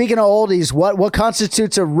 Ray, speaking of oldies, what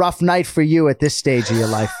constitutes a rough night for you at this stage of your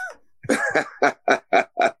life?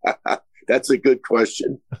 That's a good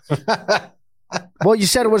question. Well, you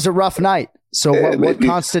said it was a rough night. So what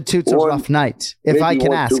constitutes a rough night, if I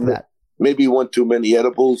can ask that? Maybe one too many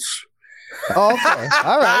edibles. Oh, okay.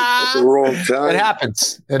 All right. At the wrong time. It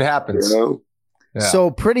happens. It happens. You know? Yeah.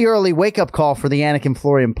 So pretty early wake-up call for the Anik and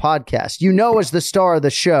Florian podcast. You know, as the star of the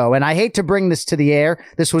show, and I hate to bring this to the air.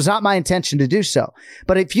 This was not my intention to do so.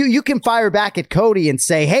 But if you can fire back at Cody and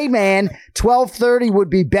say, hey, man, 12:30 would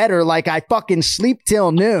be better, like I fucking sleep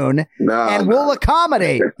till noon, we'll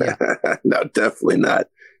accommodate. No, definitely not.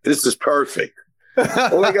 This is perfect.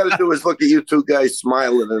 All I got to do is look at you two guys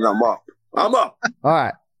smiling, and I'm up. I'm up. All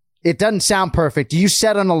right. It doesn't sound perfect. Do you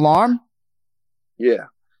set an alarm? Yeah.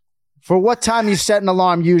 For what time you set an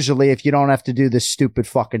alarm usually if you don't have to do this stupid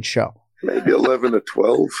fucking show? Maybe 11 or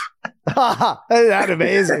 12. That's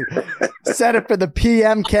amazing. Set it for the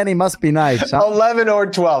PM, Kenny. Must be nice. Huh? 11 or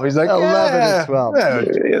 12. He's like, 11 or 12.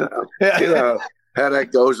 You know how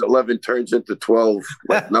that goes. 11 turns into 12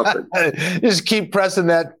 like nothing. Just keep pressing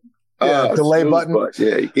that delay button.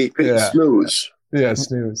 Yeah, you keep hitting snooze. Yeah,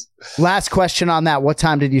 snooze. Last question on that. What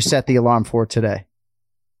time did you set the alarm for today?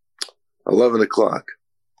 11 o'clock.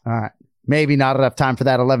 All right. Maybe not enough time for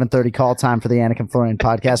that 11:30 call time for the Anik and Florian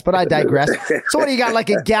podcast, but I digress. So what do you got, like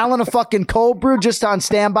a gallon of fucking cold brew just on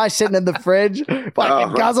standby sitting in the fridge?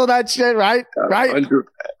 Fucking guzzle that shit, right? Right?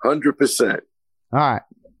 100%. All right.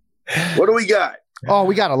 What do we got? Oh,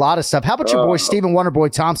 we got a lot of stuff. How about your boy Stephen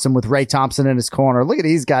Wonderboy Thompson with Ray Thompson in his corner? Look at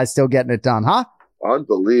these guys still getting it done, huh?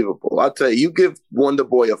 Unbelievable. I'll tell you, you give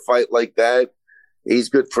Wonderboy a fight like that, he's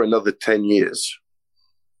good for another 10 years.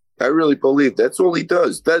 I really believe that's all he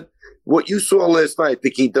does. That what you saw last night, I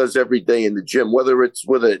think he does every day in the gym, whether it's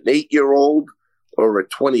with an 8-year-old or a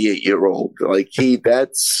 28-year-old. Like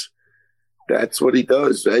that's what he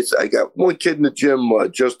does. I got one kid in the gym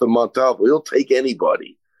just a month out. He'll take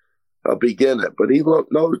anybody, a beginner, but he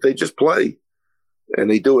knows they just play,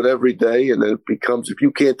 and they do it every day. And then it becomes, if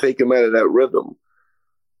you can't take him out of that rhythm,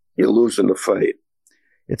 you're losing the fight.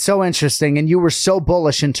 It's so interesting, and you were so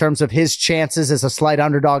bullish in terms of his chances as a slight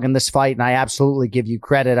underdog in this fight, and I absolutely give you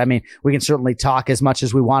credit. I mean, we can certainly talk as much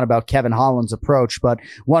as we want about Kevin Holland's approach, but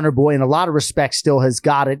Wonderboy, in a lot of respects, still has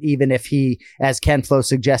got it, even if he, as Ken Flo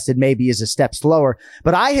suggested, maybe is a step slower.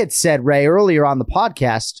 But I had said, Ray, earlier on the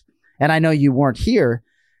podcast, and I know you weren't here,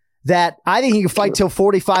 that I think he can fight till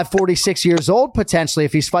 45, 46 years old, potentially,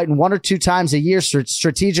 if he's fighting 1 or 2 times a year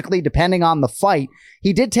strategically, depending on the fight.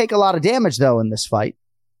 He did take a lot of damage, though, in this fight.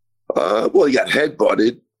 Well, he got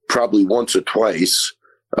headbutted probably once or twice.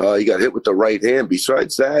 He got hit with the right hand.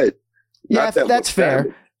 Besides that, that's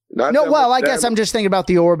fair. I guess I'm just thinking about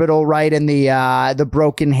the orbital, right, and the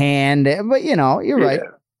broken hand. But you're right.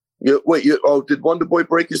 Did Wonderboy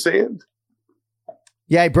break his hand?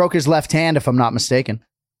 Yeah, he broke his left hand, if I'm not mistaken.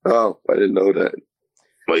 Oh, I didn't know that.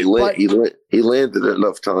 But he landed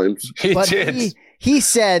enough times. He did. He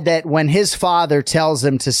said that when his father tells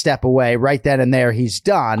him to step away, right then and there, he's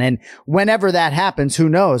done. And whenever that happens, who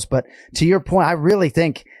knows? But to your point, I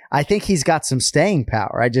think he's got some staying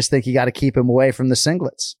power. I just think you got to keep him away from the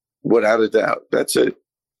singlets. Without a doubt. That's it.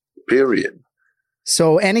 Period.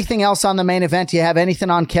 So anything else on the main event? Do you have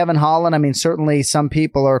anything on Kevin Holland? I mean, certainly some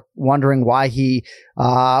people are wondering why these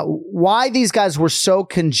guys were so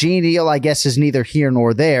congenial, I guess is neither here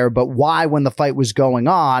nor there, but why, when the fight was going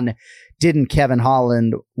on, didn't Kevin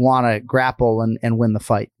Holland want to grapple and win the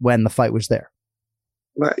fight when the fight was there?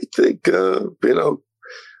 I think, didn't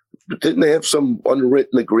they have some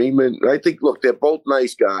unwritten agreement? I think, look, they're both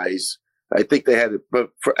nice guys. I think they had it,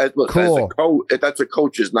 but cool. That's a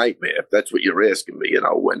coach's nightmare. If that's what you're asking me,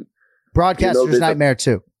 when broadcaster's nightmare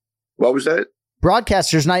too. What was that?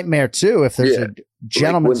 Broadcaster's nightmare too. If there's a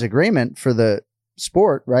gentleman's agreement for the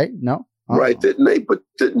sport, right? No, right?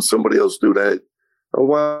 Didn't somebody else do that a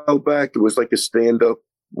while back? It was like a stand-up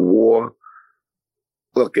war.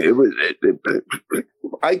 Look,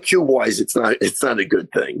 IQ wise, it's not a good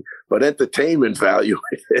thing, but entertainment value,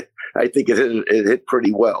 I think it hit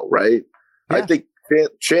pretty well, right? Yeah. I think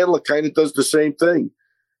Chandler kind of does the same thing,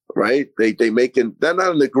 right? They're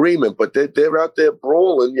not an agreement, but they're out there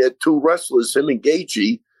brawling. You had 2 wrestlers, him and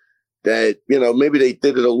Gaethje, that maybe they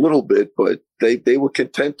did it a little bit, but they were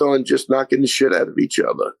content on just knocking the shit out of each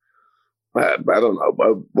other. I don't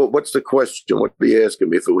know. What's the question? What are you asking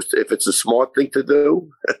me? If it's a smart thing to do?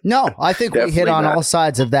 No, I think we hit on all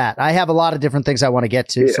sides of that. I have a lot of different things I want to get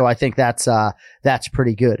to, so I think that's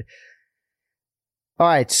pretty good. All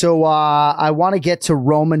right, so I want to get to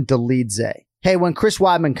Roman Dolidze. Hey, when Chris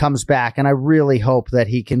Weidman comes back, and I really hope that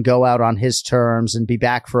he can go out on his terms and be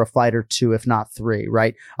back for a fight or 2, if not 3,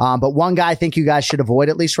 right? But one guy I think you guys should avoid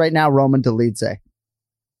at least right now, Roman Dolidze.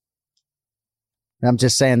 I'm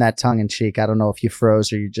just saying that tongue in cheek. I don't know if you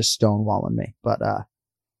froze or you're just stonewalling me, but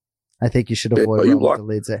I think you should avoid Roman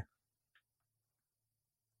Dolidze.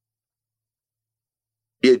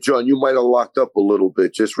 Yeah, John, you might have locked up a little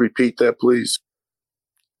bit. Just repeat that, please.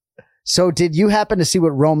 So did you happen to see what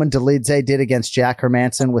Roman Dolidze did against Jack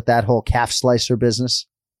Hermanson with that whole calf slicer business?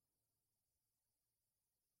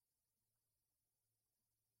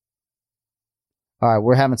 All right,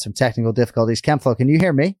 we're having some technical difficulties. Kenflo, can you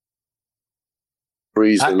hear me?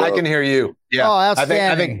 I can hear you. Yeah. Oh, outstanding.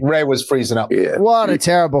 I think Ray was freezing up. Yeah. What a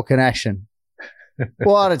terrible connection.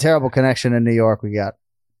 What a terrible connection in New York we got.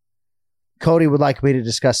 Cody would like me to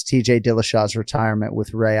discuss TJ Dillashaw's retirement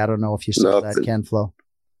with Ray. I don't know if you saw that, Kenflo.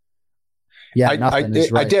 Yeah, I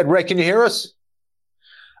did. Ray, can you hear us?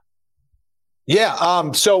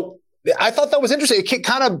 Yeah. So I thought that was interesting. It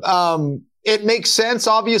kind of it makes sense,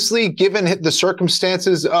 obviously, given the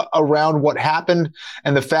circumstances around what happened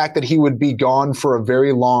and the fact that he would be gone for a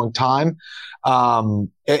very long time.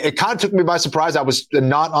 It kind of took me by surprise. I was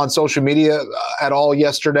not on social media at all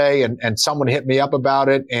yesterday, and someone hit me up about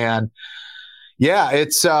it. And yeah,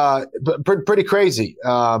 it's pretty crazy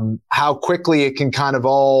how quickly it can kind of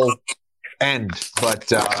all end,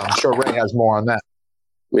 but I'm sure Ray has more on that.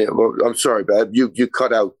 Yeah, well, I'm sorry, Bab. You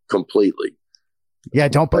cut out completely. Yeah,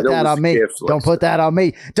 don't put that on me. Don't put that on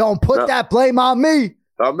me. Don't put that blame on me.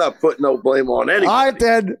 I'm not putting no blame on anybody.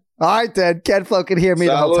 All right, then. Ken Flo can hear me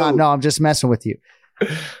the whole time. No, I'm just messing with you.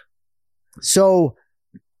 So,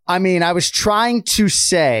 I mean, I was trying to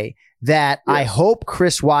say that I hope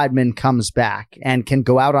Chris Weidman comes back and can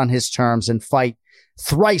go out on his terms and fight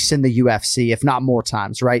thrice in the UFC, if not more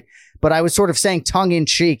times, right? But I was sort of saying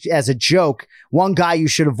tongue-in-cheek as a joke, one guy you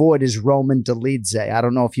should avoid is Roman Dolidze. I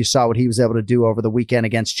don't know if you saw what he was able to do over the weekend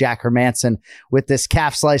against Jack Hermanson with this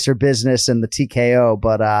calf slicer business and the TKO.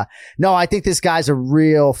 But no, I think this guy's a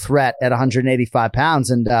real threat at 185 pounds.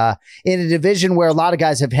 And in a division where a lot of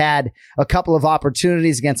guys have had a couple of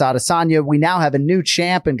opportunities against Adesanya, we now have a new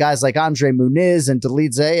champ and guys like Andre Muniz and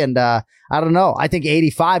Dolidze. And I don't know. I think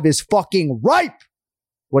 85 is fucking ripe.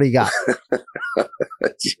 What do you got?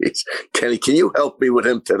 Jeez. Kenny, can you help me with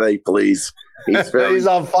him today, please? He's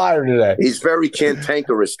on fire today. He's very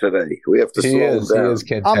cantankerous today. We have to slow him down. He is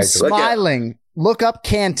cantankerous. I'm smiling. Look up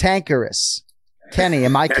cantankerous. Kenny,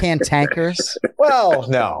 am I cantankerous? Well,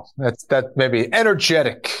 no. That maybe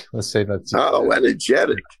energetic. Let's say that's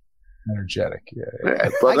energetic. Energetic, yeah.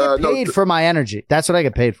 But, I get paid for my energy. That's what I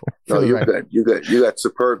get paid for. No, you got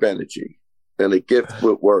superb energy and a gift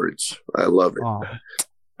with words. I love it.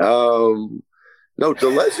 Oh. No,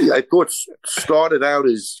 Dolidze, I thought started out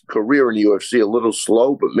his career in the UFC a little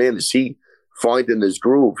slow, but man, is he finding his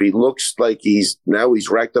groove? He looks like he's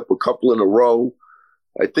racked up a couple in a row.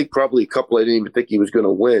 I think probably a couple I didn't even think he was going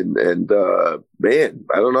to win. And man,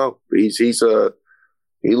 I don't know. He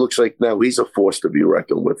looks like now he's a force to be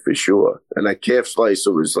reckoned with for sure. And that calf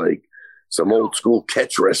slicer was like some old school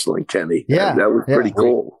catch wrestling, Kenny. Yeah, that was pretty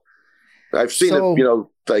cool. I've seen him,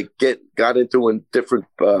 got into in different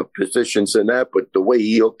positions and that, but the way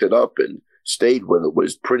he hooked it up and stayed with it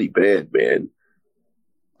was pretty bad, man.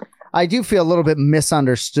 I do feel a little bit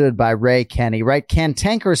misunderstood by Ray, Kenny, right?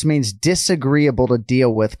 Cantankerous means disagreeable to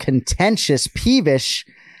deal with, contentious, peevish,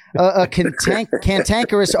 a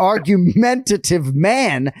cantankerous, argumentative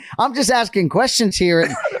man. I'm just asking questions here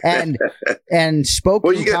and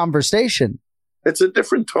spoken conversation. It's a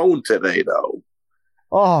different tone today, though.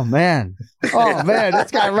 Oh, man. This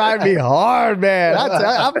guy riding me hard, man.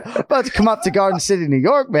 I'm about to come up to Garden City, New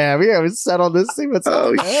York, man. We haven't settled this. See what's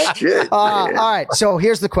up, man. Shit, all right. So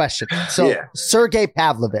here's the question. Sergey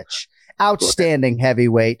Pavlovich, outstanding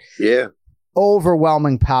heavyweight. Yeah.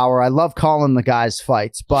 Overwhelming power. I love calling the guys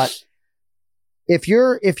fights, but if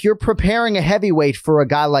you're preparing a heavyweight for a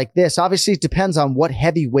guy like this, obviously it depends on what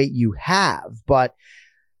heavyweight you have, but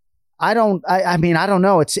I don't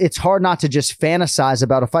know. It's hard not to just fantasize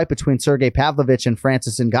about a fight between Sergey Pavlovich and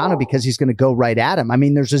Francis Ngannou because he's going to go right at him. I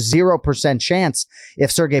mean, there's a 0% chance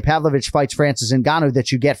if Sergey Pavlovich fights Francis Ngannou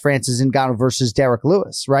that you get Francis Ngannou versus Derek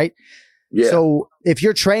Lewis, right? Yeah. So if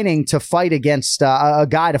you're training to fight against a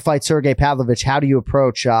guy to fight Sergey Pavlovich, how do you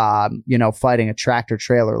approach, fighting a tractor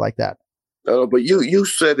trailer like that? But you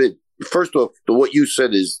said it, first off, what you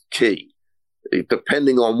said is key.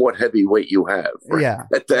 Depending on what heavyweight you have. Right? Yeah.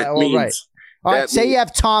 That means. Right. All right. Say you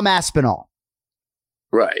have Tom Aspinall.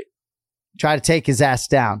 Right. Try to take his ass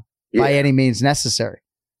down by any means necessary.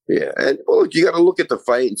 Yeah. And look, you got to look at the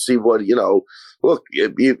fight and see what, look,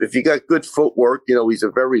 if you got good footwork, he's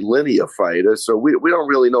a very linear fighter. So we don't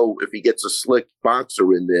really know if he gets a slick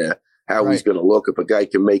boxer in there, how he's going to look, if a guy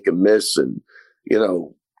can make a miss and,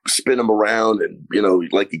 spin him around and,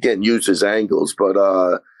 again, use his angles. But,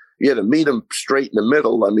 to meet him straight in the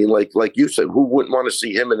middle, I mean, like you said, who wouldn't want to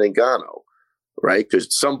see him and Ngannou, right?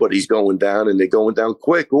 Because somebody's going down and they're going down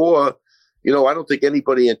quick. Or, I don't think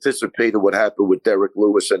anybody anticipated what happened with Derek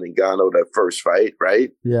Lewis and Ngannou, that first fight,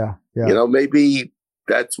 right? Yeah. Maybe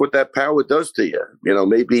that's what that power does to you.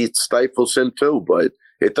 Maybe it stifles him too, but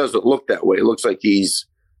it doesn't look that way. It looks like he's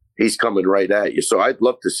coming right at you. So I'd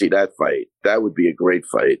love to see that fight. That would be a great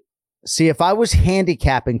fight. See, if I was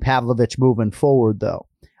handicapping Pavlovich moving forward, though,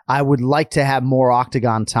 I would like to have more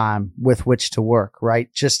octagon time with which to work,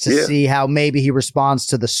 right? Just to see how maybe he responds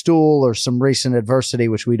to the stool or some recent adversity,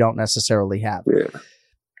 which we don't necessarily have. Yeah.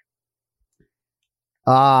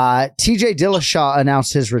 TJ Dillashaw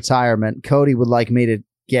announced his retirement. Cody would like me to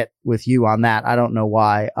get with you on that. I don't know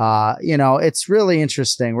why. It's really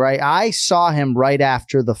interesting, right? I saw him right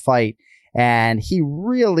after the fight, and he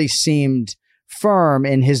really seemed firm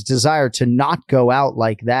in his desire to not go out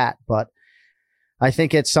like that, but I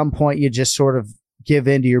think at some point you just sort of give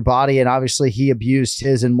into your body, and obviously he abused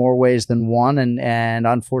his in more ways than one. And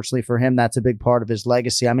unfortunately for him, that's a big part of his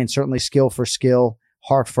legacy. I mean, certainly skill for skill,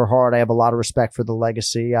 heart for heart. I have a lot of respect for the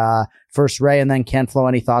legacy. First Ray and then Ken Flo.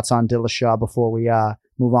 Any thoughts on Dillashaw before we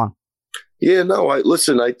move on? Yeah, no, I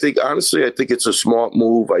think it's a smart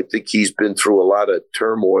move. I think he's been through a lot of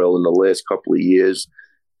turmoil in the last couple of years.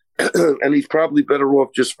 And he's probably better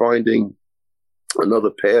off just finding another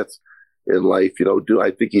path in life.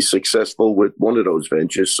 I think he's successful with one of those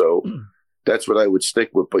ventures. So that's what I would stick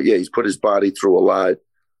with. But yeah, he's put his body through a lot.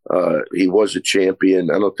 He was a champion.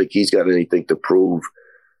 I don't think he's got anything to prove.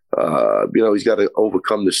 He's got to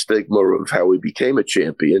overcome the stigma of how he became a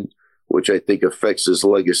champion, which I think affects his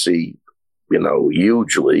legacy,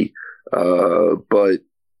 hugely. But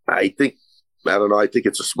I think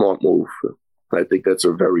it's a smart move. I think that's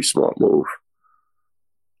a very smart move.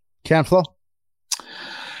 Ken Flo?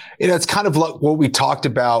 It's kind of like what we talked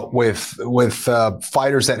about with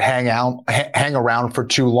fighters that hang around for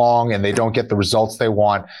too long and they don't get the results they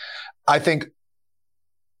want. I think,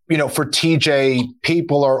 for TJ,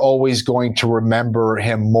 people are always going to remember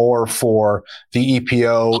him more for the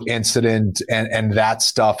EPO incident and that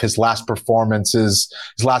stuff, his last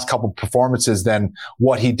couple performances than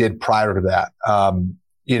what he did prior to that.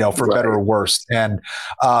 For better or worse. And,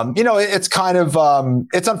 it's kind of,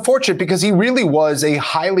 it's unfortunate because he really was a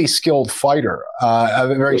highly skilled fighter, a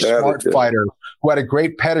very smart fighter who had a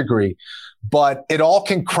great pedigree, but it all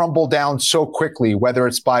can crumble down so quickly, whether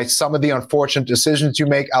it's by some of the unfortunate decisions you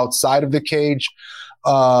make outside of the cage,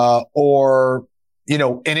 or,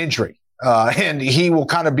 an injury. And he will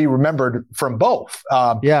kind of be remembered from both.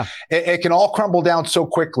 It can all crumble down so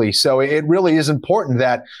quickly. So it really is important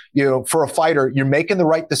that, for a fighter, you're making the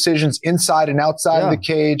right decisions inside and outside of the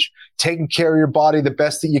cage, taking care of your body the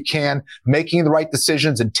best that you can, making the right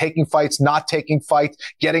decisions and taking fights, not taking fights,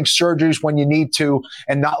 getting surgeries when you need to,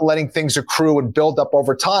 and not letting things accrue and build up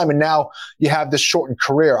over time. And now you have this shortened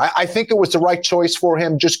career. I think it was the right choice for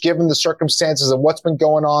him, just given the circumstances of what's been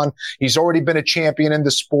going on. He's already been a champion in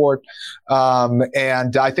the sport.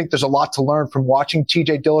 And I think there's a lot to learn from watching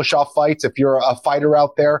TJ Dillashaw fights if you're a fighter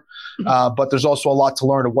out there. But there's also a lot to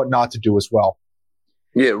learn of what not to do as well.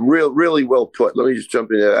 Yeah, really well put. Let me just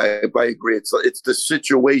jump in there. I agree. It's the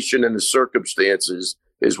situation and the circumstances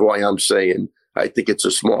is why I'm saying I think it's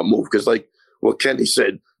a smart move. Because like what Kenny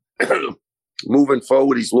said, moving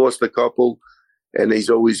forward, he's lost a couple, and he's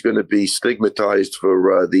always going to be stigmatized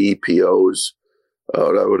for the EPOs.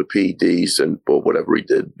 Or the PEDs or whatever he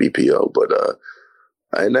did, BPO. But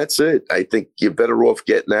and that's it. I think you're better off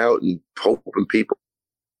getting out and hoping people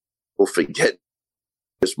will forget,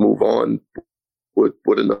 just move on with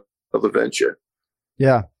another venture.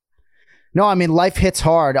 Yeah. No, I mean, life hits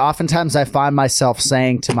hard. Oftentimes I find myself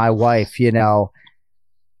saying to my wife,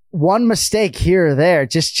 one mistake here or there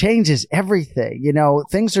just changes everything.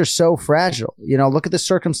 Things are so fragile. Look at the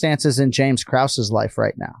circumstances in James Krause's life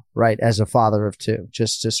right now, right? As a father of two,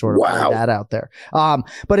 just to sort of put that out there.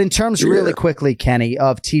 But in terms really quickly, Kenny,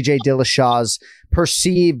 of TJ Dillashaw's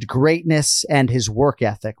perceived greatness and his work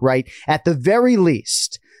ethic, right? At the very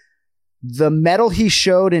least, the mettle he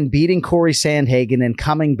showed in beating Corey Sandhagen and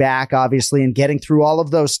coming back, obviously, and getting through all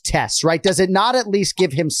of those tests, right? Does it not at least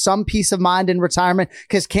give him some peace of mind in retirement?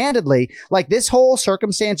 Because candidly, like this whole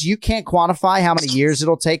circumstance, you can't quantify how many years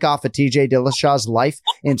it'll take off of TJ Dillashaw's life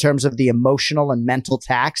in terms of the emotional and mental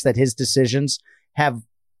tax that his decisions have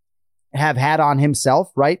had on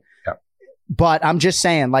himself, right? But I'm just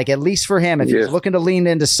saying, like, at least for him, if he's looking to lean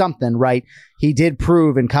into something, right, he did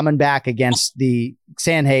prove in coming back against the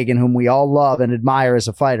Sandhagen, whom we all love and admire as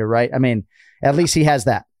a fighter, right? I mean, at least he has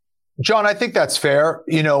that. John, I think that's fair.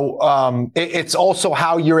 It's also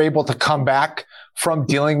how you're able to come back from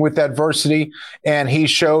dealing with adversity. And he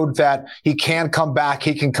showed that he can come back.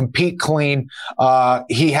 He can compete clean.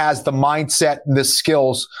 He has the mindset and the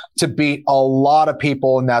skills to beat a lot of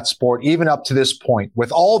people in that sport, even up to this point.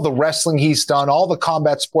 With all the wrestling he's done, all the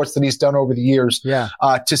combat sports that he's done over the years,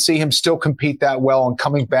 to see him still compete that well and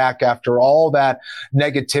coming back after all that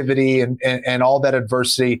negativity and all that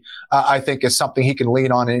adversity, I think is something he can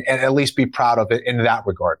lean on and at least be proud of it in that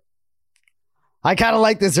regard. I kind of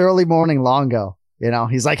like this early morning Longo.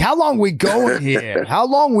 He's like, how long we going here? How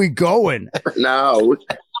long we going? No.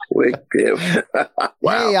 Hey,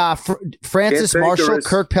 Wow. Francis Marshall,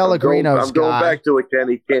 Kirk Pellegrino's I'm going back to it,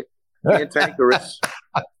 Kenny. Cantankerous.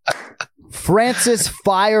 Francis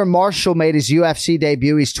Fire Marshall made his UFC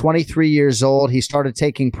debut. He's 23 years old. He started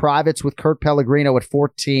taking privates with Kirk Pellegrino at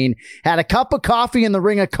 14. Had a cup of coffee in the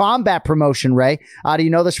Ring of Combat promotion, Ray. Do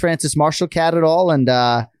you know this Francis Marshall cat at all? And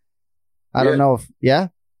I don't know if,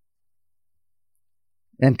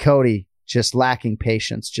 And Cody, just lacking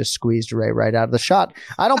patience, just squeezed Ray right out of the shot.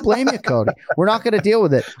 I don't blame you, Cody. We're not going to deal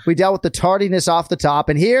with it. We dealt with the tardiness off the top,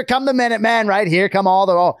 and here come the Minute Men, right? Here come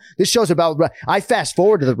this show's about, I fast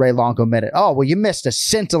forward to the Ray Longo Minute. Oh, well, you missed a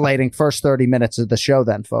scintillating first 30 minutes of the show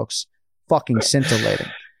then, folks. Fucking scintillating.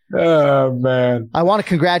 Oh, man. I want to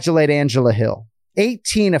congratulate Angela Hill.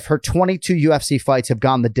 18 of her 22 UFC fights have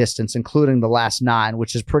gone the distance, including the last 9,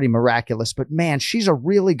 which is pretty miraculous. But man, she's a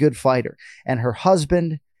really good fighter. And her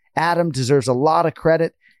husband, Adam, deserves a lot of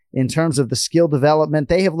credit in terms of the skill development.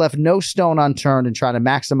 They have left no stone unturned in trying to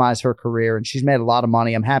maximize her career, and she's made a lot of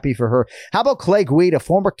money. I'm happy for her. How about Clay Guida,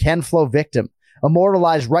 former Ken Flo victim,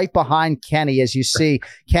 immortalized right behind Kenny? As you see,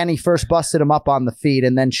 Kenny first busted him up on the feet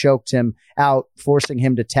and then choked him out, forcing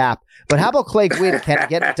him to tap. But how about Clay Guida, Kenny,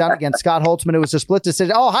 getting it done against Scott Holtzman? It was a split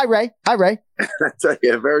decision. Oh, hi, Ray. Hi, Ray.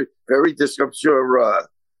 Yeah, very, very.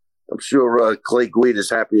 I'm sure Clay Guida is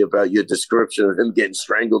happy about your description of him getting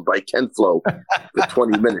strangled by Ken Flo for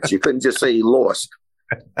 20 minutes. You couldn't just say he lost.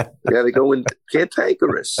 You got to go in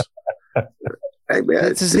cantankerous. Hey, man,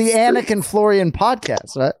 this is the Anik and Florian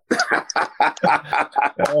podcast, right?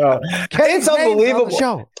 It's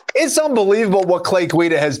unbelievable. It's unbelievable what Clay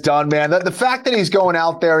Guida has done, man. The fact that he's going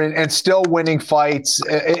out there and still winning fights,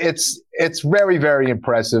 it's very, very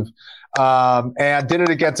impressive. And did it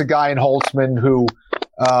against a guy in Holtzman who,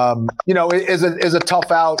 is a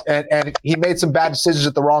tough out, and he made some bad decisions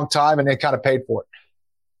at the wrong time, and they kind of paid for it.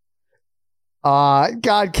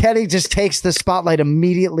 God, Kenny just takes the spotlight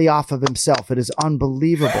immediately off of himself. It is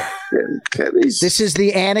unbelievable. This is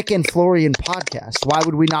the Anik and Florian podcast. Why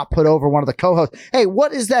would we not put over one of the co-hosts? Hey,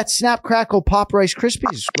 what is that Snap Crackle Pop Rice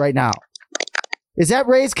Krispies right now? Is that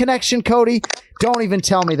Ray's connection, Cody? Don't even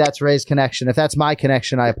tell me that's Ray's connection. If that's my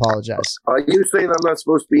connection, I apologize. Are you saying I'm not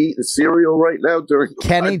supposed to be eating cereal right now during the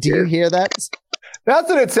Kenny, podcast? Do you hear that? That's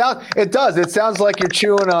what it sounds. It does. It sounds like you're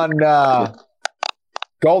chewing on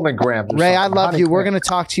Golden Grahams. Ray, I love you. We're going to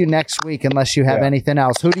talk to you next week unless you have anything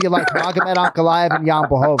else. Who do you like? Magomed Ankalaev and Jan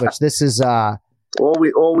Blachowicz. This is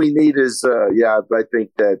all we need is I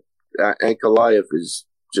think that Ankalaev is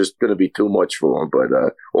just going to be too much for him.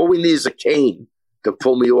 But all we need is a cane to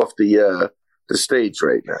pull me off the stage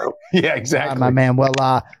right now. Yeah, exactly, my man.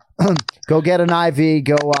 Well, go get an IV.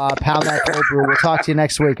 Go pound that cold brew. We'll talk to you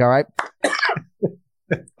next week. All right.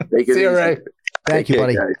 See you, Ray. Thank you,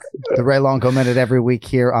 buddy. The Ray Longo Minute every week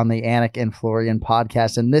here on the Anik and Florian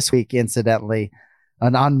podcast. And this week, incidentally,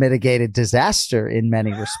 an unmitigated disaster in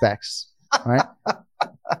many respects. All right.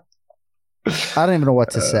 I don't even know what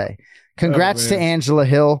to say. Congrats to Angela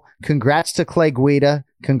Hill. Congrats to Clay Guida.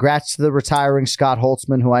 Congrats to the retiring Scott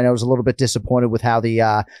Holtzman, who I know is a little bit disappointed with how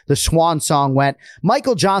the swan song went.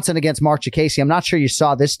 Michael Johnson against Mark Jacasey. I'm not sure you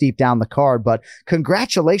saw this deep down the card, but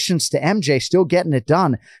congratulations to MJ still getting it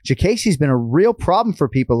done. Jacasey's been a real problem for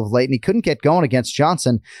people of late, and he couldn't get going against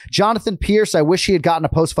Johnson. Jonathan Pierce, I wish he had gotten a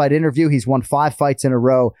post-fight interview. He's won 5 fights in a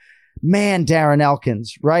row. Man, Darren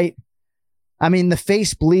Elkins, right? I mean, the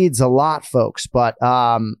face bleeds a lot, folks, but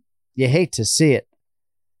you hate to see it.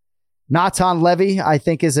 Natan Levy, I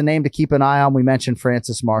think, is a name to keep an eye on. We mentioned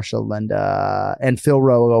Francis Marshall and Phil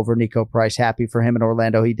Rowe over Nico Price. Happy for him in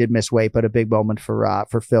Orlando. He did miss weight, but a big moment for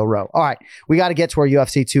Phil Rowe. All right, we got to get to our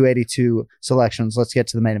UFC 282 selections. Let's get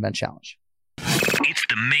to the main event challenge. It's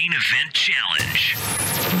the main event challenge.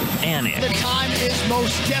 Anik. The time is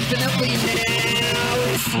most definitely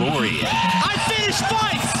now. Florian. I finish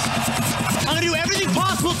fights. I'm going to do everything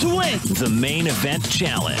possible to win. The main event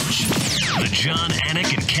challenge. The John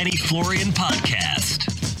Anik and Kenny Florian podcast.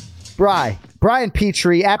 Brian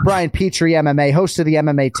Petrie at Brian Petrie MMA, host of the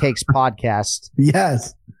MMA Takes podcast.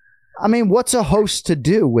 Yes. I mean, what's a host to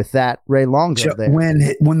do with that Ray Longo there?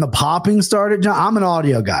 When the popping started, John, I'm an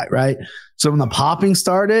audio guy, right? So when the popping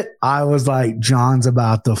started, I was like, John's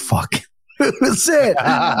about to fuck. That's it.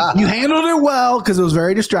 You handled it well because it was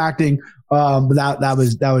very distracting. But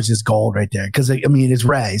that was just gold right there. Because I mean, it's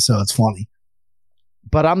Ray, so it's funny.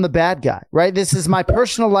 But I'm the bad guy, right? This is my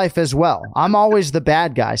personal life as well. I'm always the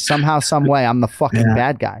bad guy. Somehow, some way, I'm the fucking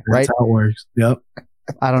bad guy, right? That's how it works. Yep.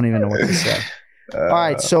 I don't even know what to say. All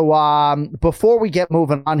right, so before we get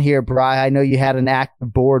moving on here, Bri, I know you had an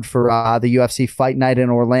active board for the UFC Fight Night in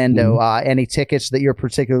Orlando. Any tickets that you're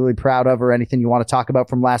particularly proud of or anything you want to talk about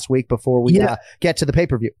from last week before we get to the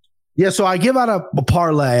pay-per-view? Yeah, so I give out a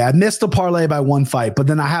parlay. I missed the parlay by 1 fight, but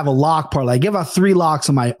then I have a lock parlay. I give out 3 locks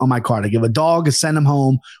on my card. I give a dog, a send him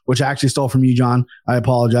home, which I actually stole from you, John. I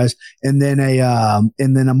apologize. And then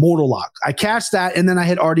a mortal lock. I cashed that, and then I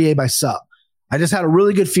hit RDA by sub. I just had a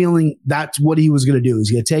really good feeling that's what he was going to do. He's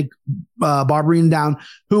going to take Barberena down,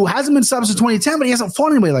 who hasn't been subbed since 2010, but he hasn't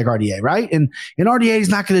fought anybody like RDA, right? And RDA is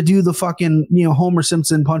not going to do the fucking, Homer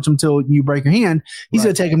Simpson punch him till you break your hand. He's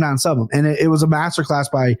going to take him down and sub him. And it was a masterclass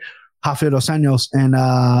by Rafael dos Anjos. And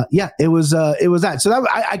it was that. So that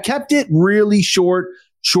I kept it really short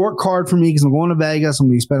card for me because I'm going to Vegas. I'm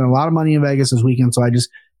going to be spending a lot of money in Vegas this weekend. So I just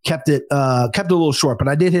kept it a little short, but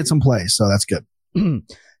I did hit some plays. So that's good.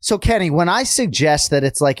 So, Kenny, when I suggest that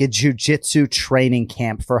it's like a jiu-jitsu training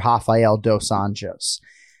camp for Rafael dos Anjos,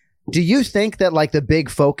 do you think that like the big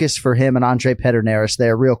focus for him and Andre Pederneiras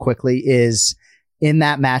there real quickly is in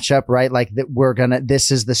that matchup, right? Like that this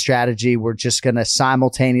is the strategy. We're just going to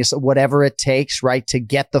simultaneously, whatever it takes, right, to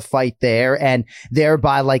get the fight there and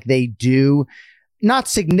thereby like they do not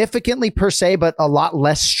significantly per se, but a lot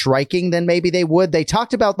less striking than maybe they would. They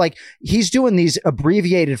talked about like he's doing these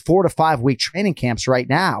abbreviated 4 to 5 week training camps right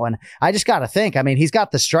now. And I just got to think, I mean, he's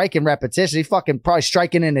got the striking repetition. He's fucking probably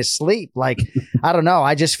striking in his sleep. Like, I don't know.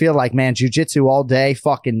 I just feel like, man, jiu-jitsu all day,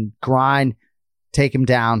 fucking grind, take him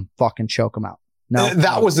down, fucking choke him out. No,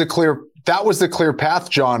 that was the clear path,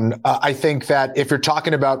 John. I think that if you're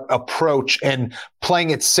talking about approach and playing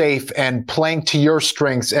it safe and playing to your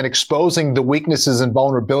strengths and exposing the weaknesses and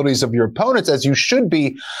vulnerabilities of your opponents as you should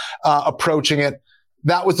be approaching it,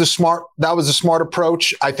 that was the smart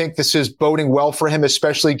approach. I think this is boding well for him,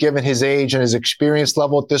 especially given his age and his experience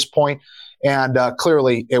level at this point. And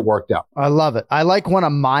clearly it worked out. I love it. I like when a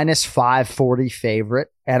minus 540 favorite,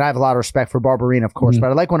 and I have a lot of respect for Barberena, of course, but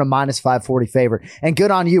I like when a minus 540 favorite. And good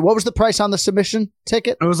on you. What was the price on the submission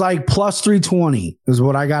ticket? It was like plus 320 is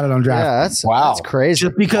what I got it on draft. Yeah, that's crazy.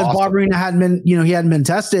 Just because Barberena hadn't been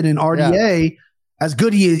tested in RDA, as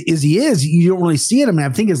good as he is, you don't really see it. I mean, I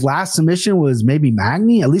think his last submission was maybe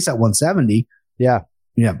Magny, at least at 170. Yeah.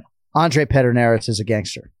 Andre Pederneiras is a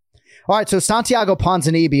gangster. All right, so Santiago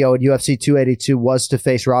Ponzinibbio at UFC 282 was to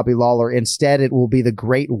face Robbie Lawler. Instead, it will be the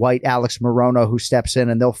great white Alex Morono who steps in,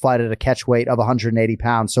 and they'll fight at a catch weight of 180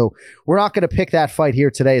 pounds. So we're not going to pick that fight here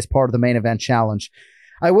today as part of the main event challenge.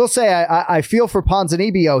 I will say I feel for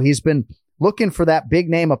Ponzinibbio. He's been looking for that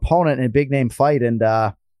big-name opponent in a big-name fight, and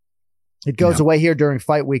it goes away here during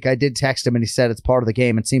fight week. I did text him, and he said it's part of the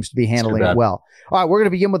game and seems to be handling it well. All right, we're going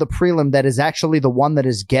to begin with a prelim that is actually the one that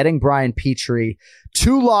is getting Brian Petrie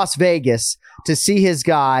to Las Vegas to see his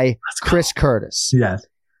guy, Chris Curtis. Yes.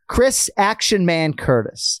 Chris Action Man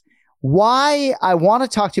Curtis. Why? I want to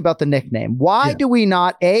talk to you about the nickname. Why do we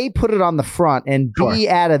not, A, put it on the front, and B,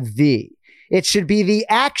 add a V? It should be the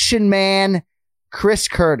Action Man Chris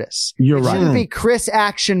Curtis. You're right. It shouldn't be Chris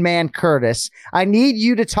Action Man Curtis. I need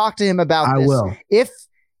you to talk to him about this. I will.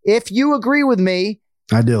 If you agree with me,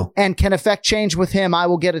 I do, and can affect change with him, I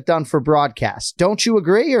will get it done for broadcast. Don't you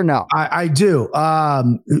agree or no? I do.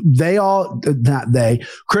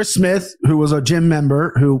 Chris Smith, who was a gym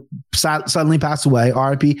member who suddenly passed away,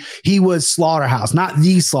 RIP, he was Slaughterhouse, not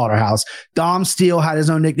the Slaughterhouse. Dom Steele had his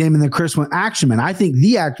own nickname, and then Chris went Action Man. I think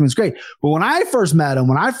the Action Man's great. But when I first met him,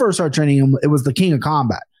 when I first started training him, it was the King of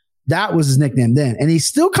Combat. That was his nickname then. And he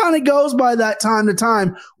still kind of goes by that time to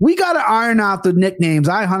time. We got to iron out the nicknames.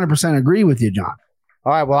 I 100% agree with you, John.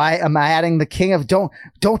 All right. Well, I am adding the King of. Don't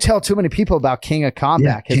tell too many people about King of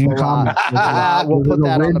Combat. Yeah, King of Combat. We'll put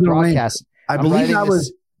that on the broadcast. I believe that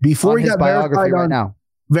was before he got verified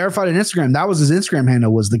verified on Instagram. That was his Instagram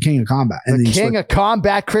handle, was the King of Combat. And the King of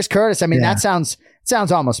Combat, Chris Curtis. I mean, that sounds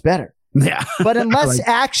almost better. Yeah. But unless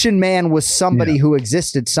Action Man was somebody who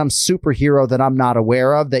existed, some superhero that I'm not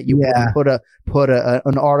aware of, that you put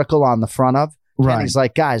an article on the front of. Right. And he's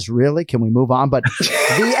like, guys, really? Can we move on? But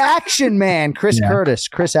the Action Man, Chris Curtis,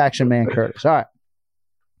 Chris Action Man Curtis. All right.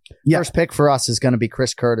 First pick for us is going to be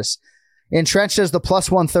Chris Curtis. Entrenched as the plus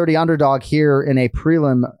 130 underdog here in a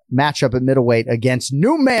prelim matchup at middleweight against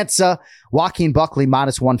New Mansa, Joaquin Buckley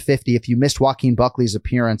minus 150. If you missed Joaquin Buckley's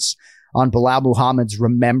appearance on Bilal Muhammad's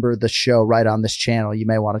Remember the Show right on this channel, you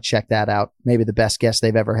may want to check that out. Maybe the best guest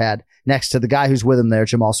they've ever had, next to the guy who's with him there,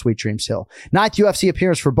 Jamal Sweet Dreams Hill. 9th UFC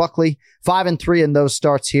appearance for Buckley, 5-3 in those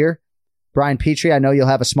starts here. Brian Petrie, I know you'll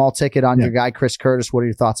have a small ticket on your guy, Chris Curtis. What are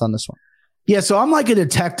your thoughts on this one? Yeah, so I'm like a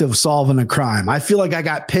detective solving a crime. I feel like I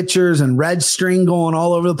got pictures and red string going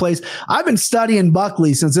all over the place. I've been studying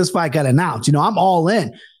Buckley since this fight got announced. I'm all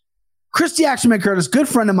in. Chris the Action Man Curtis, good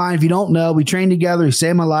friend of mine. If you don't know, we trained together. He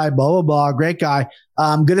saved my life, blah, blah, blah. Great guy.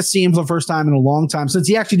 Good to see him for the first time in a long time since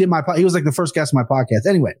he actually did he was like the first guest of my podcast.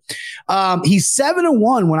 Anyway, he's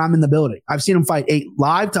 7-1 when I'm in the building. I've seen him fight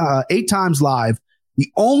 8 times live.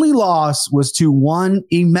 The only loss was to one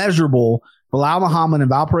immeasurable Bilal Muhammad in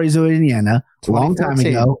Valparaiso, Indiana, a long time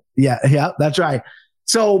ago. Yeah, that's right.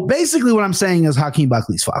 So basically what I'm saying is Hakeem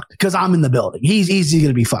Buckley's fucked because I'm in the building. He's going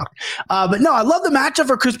to be fucked. But no, I love the matchup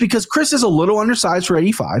for Chris because Chris is a little undersized for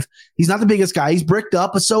 85. He's not the biggest guy. He's bricked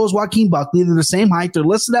up, but so is Joaquin Buckley. They're the same height. They're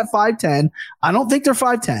listed at 5'10". I don't think they're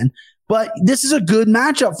 5'10", but this is a good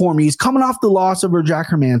matchup for me. He's coming off the loss over Jack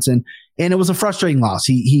Hermanson, and it was a frustrating loss.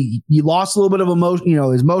 He lost a little bit of emotion.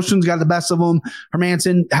 His emotions got the best of him.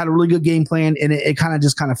 Hermanson had a really good game plan, and it kind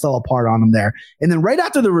of fell apart on him there. And then right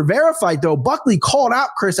after the Rivera fight, though, Buckley called out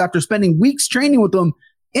Chris after spending weeks training with him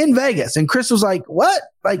in Vegas. And Chris was like, what?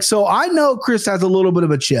 So I know Chris has a little bit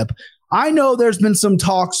of a chip. I know there's been some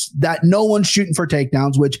talks that no one's shooting for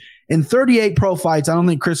takedowns, which in 38 pro fights, I don't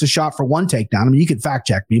think Chris has shot for one takedown. I mean, you can fact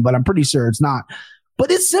check me, but I'm pretty sure it's not.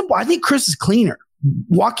 But it's simple. I think Chris is cleaner.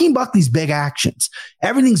 Joaquin Buckley's big actions.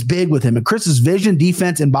 Everything's big with him. And Chris's vision,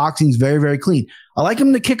 defense, and boxing is very, very clean. I like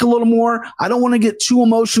him to kick a little more. I don't want to get too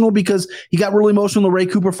emotional because he got really emotional in the Ray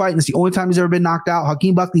Cooper fight, and it's the only time he's ever been knocked out.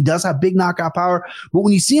 Hakeem Buckley does have big knockout power, but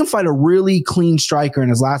when you see him fight a really clean striker in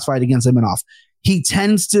his last fight against Imanoff, he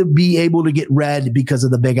tends to be able to get read because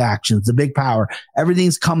of the big actions, the big power.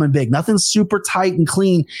 Everything's coming big. Nothing's super tight and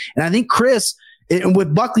clean. And I think Chris, and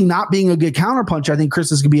with Buckley not being a good counterpuncher, I think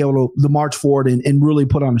Chris is going to be able to march forward and really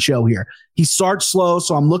put on a show here. He starts slow,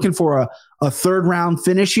 so I'm looking for a third round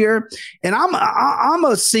finish here. And I'm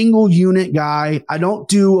a single unit guy. I don't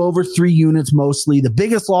do over 3 units mostly. The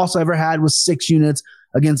biggest loss I ever had was 6 units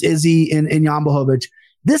against Izzy and Jan Blachowicz.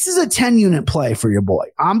 This is a 10-unit play for your boy.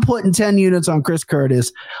 I'm putting 10 units on Chris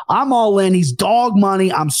Curtis. I'm all in. He's dog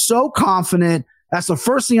money. I'm so confident. That's the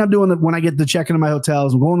first thing I'm doing when I get to check into my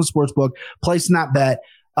hotels. I'm going to the sports book, placing that bet.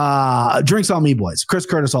 Drinks on me, boys. Chris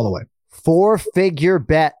Curtis all the way. 4-figure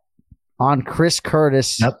bet on Chris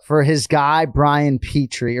Curtis for his guy, Brian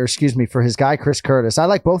Petrie, for his guy, Chris Curtis. I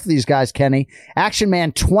like both of these guys, Kenny. Action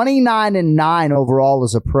Man, 29-9 overall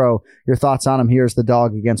as a pro. Your thoughts on him here as the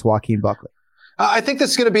dog against Joaquin Buckley? I think this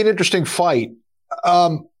is going to be an interesting fight.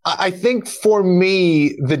 I think for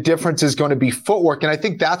me, the difference is going to be footwork. And I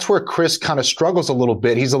think that's where Chris kind of struggles a little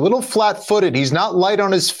bit. He's a little flat footed. He's not light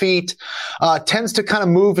on his feet, tends to kind of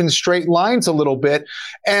move in straight lines a little bit.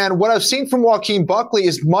 And what I've seen from Joaquin Buckley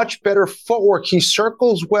is much better footwork. He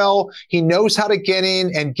circles well. He knows how to get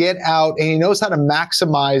in and get out, and he knows how to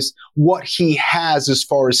maximize what he has as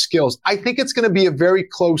far as skills. I think it's going to be a very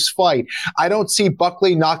close fight. I don't see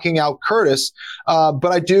Buckley knocking out Curtis, but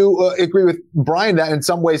I do agree with Brian that in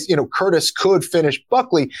some ways, Curtis could finish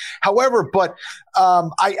Buckley. However, but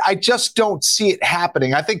I just don't see it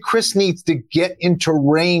happening. I think Chris needs to get into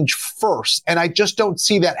range first, and I just don't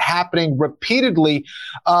see that happening repeatedly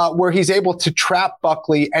where he's able to trap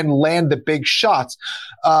Buckley and land the big shots.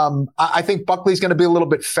 I think Buckley's going to be a little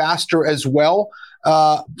bit faster as well.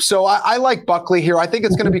 So I like Buckley here. I think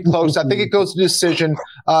it's going to be close. I think it goes to decision.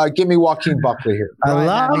 Give me Joaquin Buckley here. I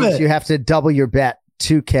love it. You have to double your bet.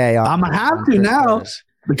 2K. I'm going to have to now. Curtis.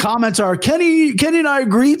 The comments are, Kenny and I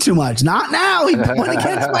agree too much. Not now. He went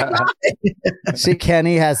against my guy. See,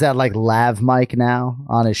 Kenny has that lav mic now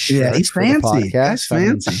on his shirt. Yeah, he's fancy. He's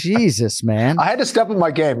fancy. Jesus, man. I had to step up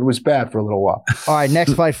my game. It was bad for a little while. All right,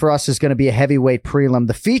 next fight for us is going to be a heavyweight prelim.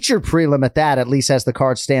 The featured prelim at least as the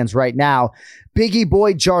card stands right now. Biggie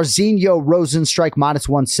boy Jairzinho Rozenstruik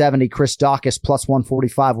 -170. Chris Daukaus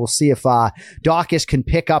 +145. We'll see if Daukaus can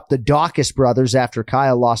pick up the Daukaus brothers after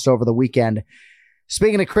Kyle lost over the weekend.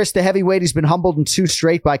 Speaking of Chris, the heavyweight, he's been humbled in 2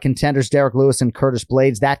 straight by contenders Derek Lewis and Curtis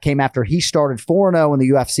Blades. That came after he started 4-0 in the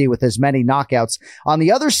UFC with as many knockouts. On the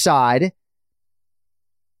other side,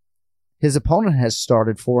 his opponent has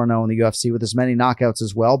started 4-0 in the UFC with as many knockouts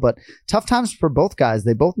as well. But tough times for both guys.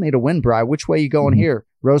 They both need a win, Bri. Which way you going here?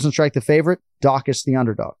 Rozenstruik the favorite, Daukaus the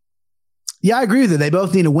underdog. Yeah, I agree with it. They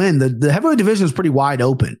both need to win. The heavyweight division is pretty wide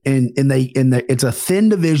open, and it's a thin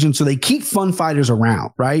division, so they keep fun fighters around,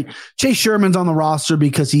 right? Chase Sherman's on the roster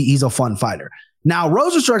because he's a fun fighter. Now,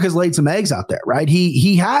 Rozenstruik has laid some eggs out there, right?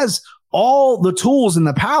 He has all the tools and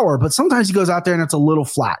the power, but sometimes he goes out there and it's a little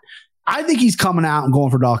flat. I think he's coming out and going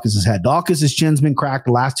for Daukaus' head. Daukaus' chin's been cracked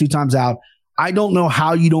the last 2 times out. I don't know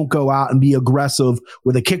how you don't go out and be aggressive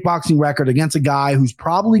with a kickboxing record against a guy who's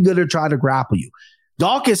probably going to try to grapple you.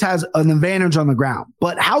 Daukaus has an advantage on the ground,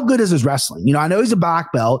 but how good is his wrestling? I know he's a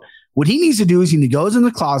black belt. What he needs to do is he goes in the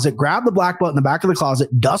closet, grab the black belt in the back of the closet,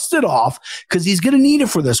 dust it off, because he's going to need it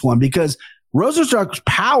for this one, because Rozenstruik's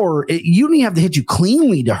power, you don't even have to hit you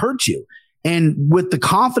cleanly to hurt you. And with the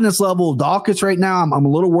confidence level of Daukaus right now, I'm a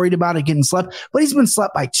little worried about it getting slept, but he's been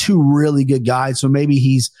slept by 2 really good guys, so maybe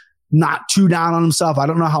he's not too down on himself. I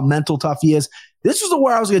don't know how mental tough he is. This was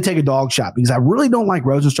where I was going to take a dog shot, because I really don't like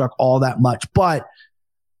Rozenstruik all that much, but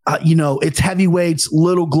It's heavyweights,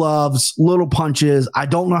 little gloves, little punches. I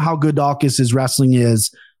don't know how good Dawkins' wrestling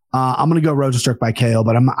is. I'm going to go Rosenstruck by KO,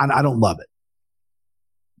 but I don't love it.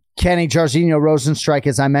 Kenny Jairzinho Rosenstrike,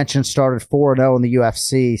 as I mentioned, started 4-0 in the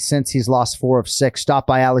UFC. Since he's lost 4 of 6, stopped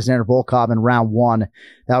by Alexander Volkov in round 1.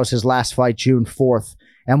 That was his last fight, June 4th,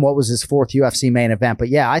 and what was his 4th UFC main event. But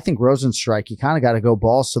yeah, I think Rosenstrike, you kind of got to go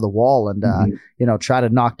balls to the wall and try to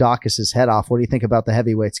knock Dawkins' head off. What do you think about the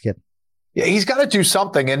heavyweights, kid? Yeah, he's got to do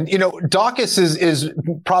something. And, Dawkins is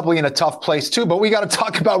probably in a tough place too, but we got to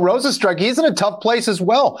talk about Rosenstruck. He's in a tough place as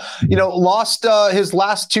well. Lost his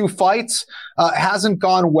last 2 fights, hasn't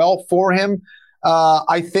gone well for him.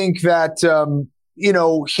 I think that,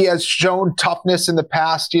 he has shown toughness in the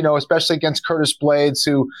past, especially against Curtis Blades,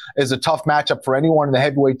 who is a tough matchup for anyone in the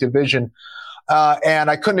heavyweight division. And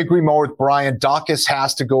I couldn't agree more with Brian. Dawkins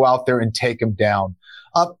has to go out there and take him down.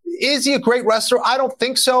 Is he a great wrestler? I don't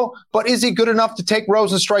think so. But is he good enough to take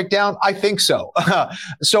Rosenstrike down? I think so.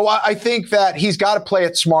 So I think that he's got to play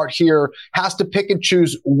it smart here, has to pick and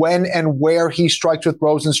choose when and where he strikes with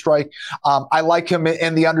Rosenstrike. I like him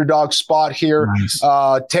in the underdog spot here. Nice.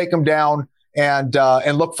 Take him down and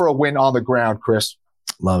look for a win on the ground, Chris.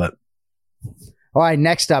 Love it. All right,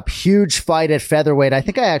 next up, huge fight at featherweight. I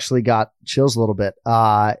think I actually got chills a little bit.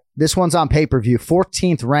 This one's on pay-per-view.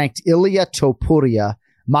 14th ranked Ilia Topuria,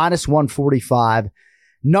 -145.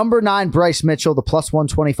 Number 9, Bryce Mitchell, the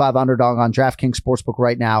 +125 underdog on DraftKings Sportsbook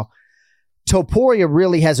right now. Topuria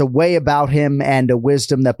really has a way about him and a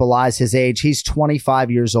wisdom that belies his age. He's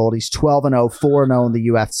 25 years old. He's 12-0, 4-0 in the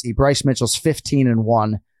UFC. Bryce Mitchell's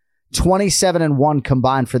 15-1, 27-1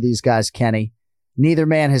 combined for these guys, Kenny. Neither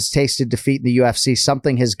man has tasted defeat in the UFC.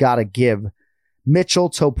 Something has got to give. Mitchell,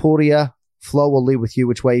 Topuria, Flo will lead with you.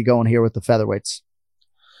 Which way are you going here with the featherweights?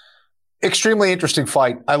 Extremely interesting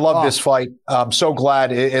fight. I love this fight. I'm so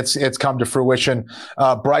glad it's come to fruition.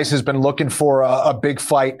 Bryce has been looking for a big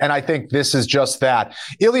fight, and I think this is just that.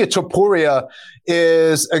 Ilia Topuria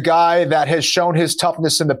is a guy that has shown his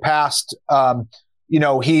toughness in the past.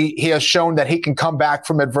 He has shown that he can come back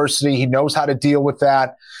from adversity. He knows how to deal with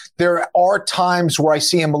that. There are times where I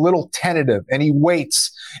see him a little tentative and he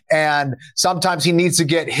waits, and sometimes he needs to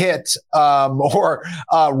get hit or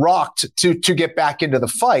rocked to get back into the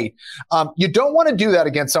fight. You don't want to do that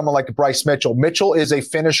against someone like Bryce Mitchell. Mitchell is a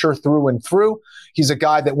finisher through and through. He's a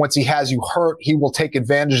guy that once he has you hurt, he will take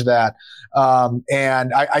advantage of that.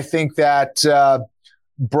 And I think that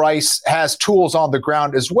Bryce has tools on the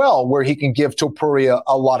ground as well where he can give Topuria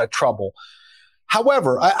a lot of trouble.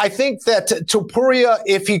 However, I think that Topuria,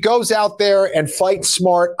 if he goes out there and fights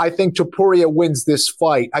smart, I think Topuria wins this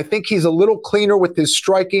fight. I think he's a little cleaner with his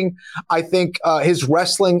striking. I think his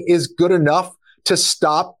wrestling is good enough to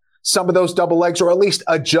stop some of those double legs, or at least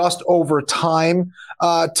adjust over time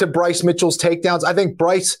to Bryce Mitchell's takedowns. I think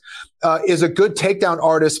Bryce is a good takedown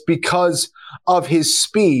artist because of his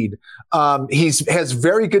speed. He has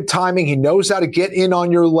very good timing. He knows how to get in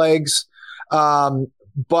on your legs.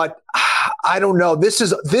 But I don't know. This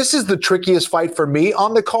is the trickiest fight for me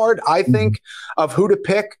on the card, I think, of who to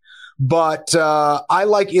pick. But I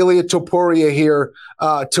like Ilia Topuria here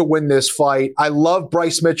to win this fight. I love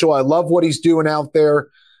Bryce Mitchell. I love what he's doing out there.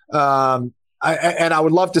 And I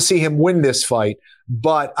would love to see him win this fight.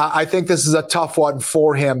 But I think this is a tough one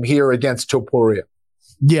for him here against Topuria.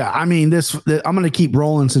 Yeah, I mean, I'm going to keep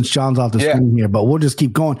rolling since John's off the screen here, but we'll just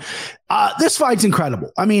keep going. This fight's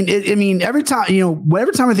incredible. I mean, every time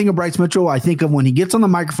I think of Bryce Mitchell, I think of when he gets on the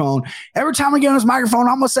microphone. Every time I get on his microphone,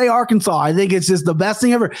 I'm going to say Arkansas. I think it's just the best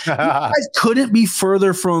thing ever. You guys couldn't be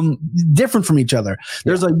further different from each other.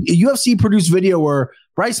 There's a UFC produced video where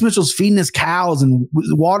Bryce Mitchell's feeding his cows and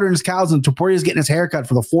watering his cows, and Topuria's getting his haircut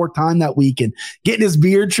for the 4th time that week and getting his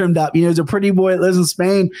beard trimmed up. He's a pretty boy that lives in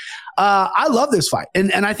Spain. I love this fight.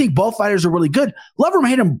 And I think both fighters are really good. Love him,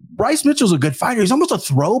 hate him. Bryce Mitchell's a good fighter. He's almost a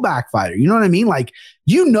throwback fighter. You know what I mean? Like,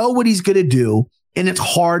 what he's going to do, and it's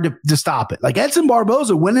hard to stop it. Like Edson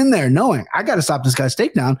Barboza went in there knowing, I got to stop this guy's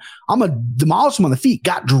takedown. I'm going to demolish him on the feet.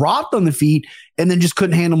 Got dropped on the feet and then just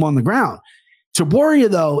couldn't handle him on the ground. Topuria,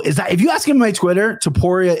 though, is that if you ask him on my Twitter,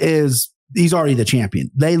 Topuria he's already the champion.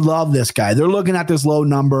 They love this guy. They're looking at this low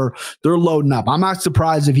number. They're loading up. I'm not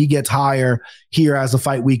surprised if he gets higher here as the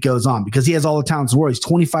fight week goes on, because he has all the talents in the world. He's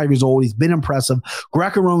 25 years old. He's been impressive.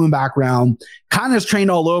 Greco-Roman background, kind of trained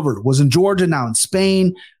all over. Was in Georgia, now in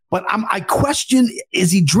Spain. But I question,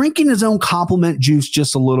 is he drinking his own compliment juice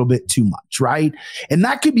just a little bit too much, right? And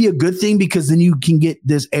that could be a good thing, because then you can get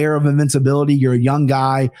this air of invincibility. You're a young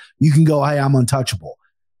guy. You can go, hey, I'm untouchable.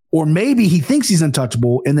 Or maybe he thinks he's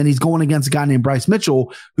untouchable, and then he's going against a guy named Bryce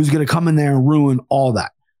Mitchell, who's going to come in there and ruin all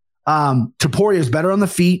that. Topuria is better on the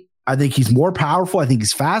feet. I think he's more powerful. I think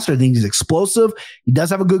he's faster. I think he's explosive. He does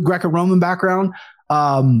have a good Greco-Roman background.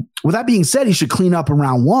 With that being said, he should clean up in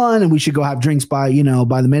round 1 and we should go have drinks by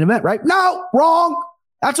the main event, right? No, wrong.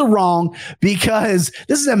 That's a wrong, because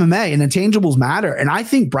this is MMA and intangibles matter. And I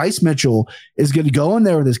think Bryce Mitchell is going to go in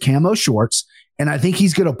there with his camo shorts. And I think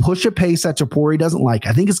he's going to push a pace that Topuria doesn't like.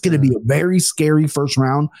 I think it's going to be a very scary first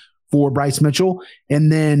round for Bryce Mitchell.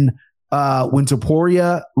 And then when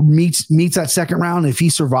Topuria meets that second round, if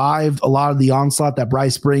he survived a lot of the onslaught that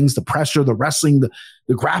Bryce brings, the pressure, the wrestling, the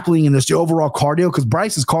grappling, and the overall cardio, because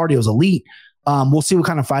Bryce's cardio is elite. We'll see what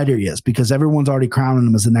kind of fighter he is, because everyone's already crowning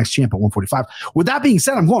him as the next champ at 145. With that being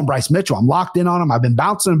said, I'm going Bryce Mitchell. I'm locked in on him. I've been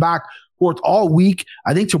bouncing back forth all week.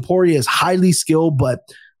 I think Topuria is highly skilled, but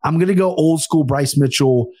I'm going to go old school Bryce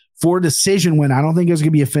Mitchell for a decision win. I don't think there's going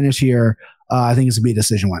to be a finish here. I think it's going to be a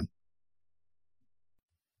decision win.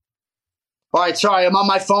 All right, sorry, I'm on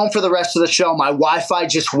my phone for the rest of the show. My Wi-Fi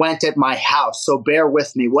just went at my house, so bear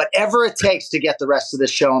with me. Whatever it takes to get the rest of the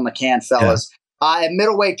show on the can, fellas. Yeah. At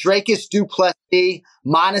middleweight, Dracus du Plessis,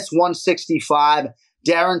 -165.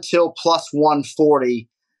 Darren Till, +140.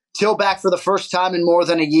 Till back for the first time in more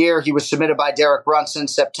than a year. He was submitted by Derek Brunson,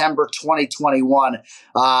 September 2021.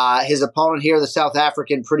 His opponent here, the South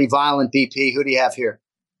African, pretty violent BP. Who do you have here?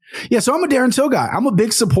 Yeah, so I'm a Darren Till guy. I'm a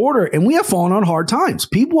big supporter, and we have fallen on hard times.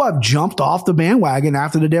 People have jumped off the bandwagon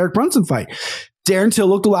after the Derek Brunson fight. Darren Till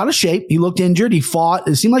looked out of shape. He looked injured. He fought.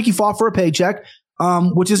 It seemed like he fought for a paycheck.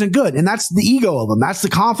 Which isn't good. And that's the ego of him. That's the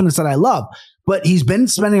confidence that I love. But he's been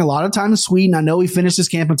spending a lot of time in Sweden. I know he finished his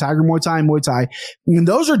camp in Tiger Muay Thai. And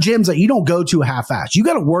those are gyms that you don't go to half-assed. You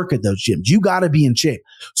got to work at those gyms. You got to be in shape.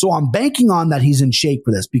 So I'm banking on that he's in shape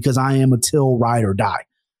for this, because I am a Till ride or die.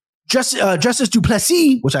 Justice du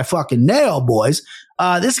Plessis, which I fucking nail, boys.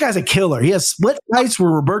 This guy's a killer. He has split fights with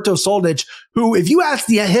Roberto Soldic, who, if you ask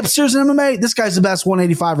the hipsters in MMA, this guy's the best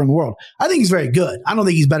 185er in the world. I think he's very good. I don't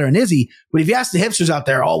think he's better than Izzy, but if you ask the hipsters out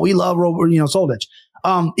there, we love Soldic.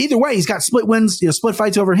 Either way, he's got split wins, split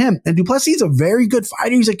fights over him. And du Plessis is a very good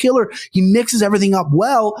fighter. He's a killer. He mixes everything up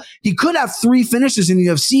well. He could have 3 finishes in the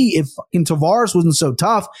UFC if fucking Tavares wasn't so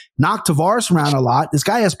tough. Knocked Tavares around a lot. This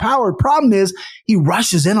guy has power. Problem is, he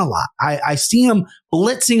rushes in a lot. I see him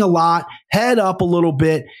blitzing a lot, head up a little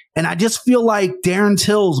bit, and I just feel like Darren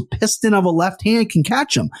Till's piston of a left hand can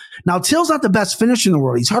catch him. Now, Till's not the best finisher in the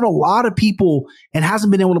world. He's hurt a lot of people and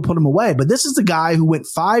hasn't been able to put him away. But this is the guy who went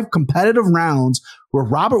 5 competitive rounds with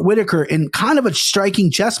Robert Whittaker in kind of a striking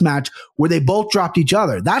chess match where they both dropped each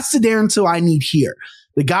other. That's the Darren Till I need here.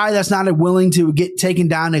 The guy that's not willing to get taken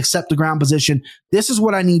down and accept the ground position. This is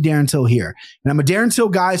what I need Darren Till here. And I'm a Darren Till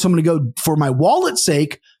guy, so I'm going to go for my wallet's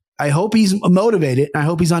sake. I hope he's motivated, and I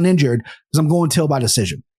hope he's uninjured, because I'm going Till by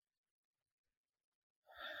decision.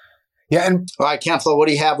 Yeah, and all right, Kenflo, what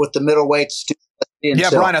do you have with the middleweights?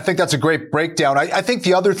 Yeah, Brian, I think that's a great breakdown. I think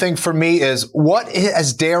the other thing for me is, what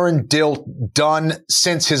has Darren Till done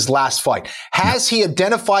since his last fight? Has he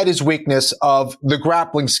identified his weakness of the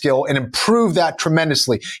grappling skill and improved that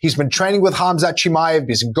tremendously? He's been training with Khamzat Chimaev.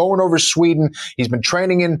 He's been going over Sweden. He's been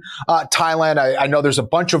training in Thailand. I know there's a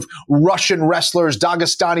bunch of Russian wrestlers,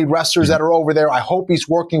 Dagestani wrestlers that are over there. I hope he's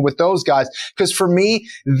working with those guys, because for me,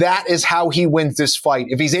 that is how he wins this fight.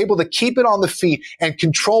 If he's able to keep it on the feet and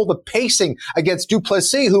control the pacing against du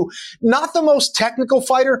Plessis, who not the most technical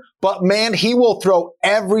fighter, but man, he will throw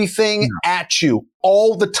everything at you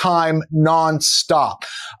all the time, nonstop.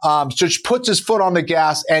 Just puts his foot on the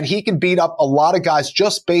gas, and he can beat up a lot of guys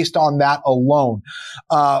just based on that alone.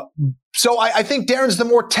 So I think Darren's the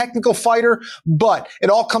more technical fighter, but it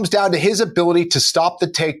all comes down to his ability to stop the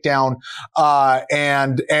takedown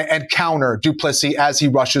and counter du Plessis as he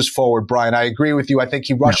rushes forward, Brian. I agree with you. I think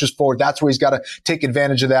he rushes forward. That's where he's got to take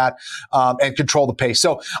advantage of that and control the pace.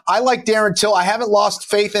 So I like Darren Till. I haven't lost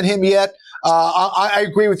faith in him yet. I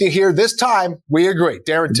agree with you here. This time, we agree.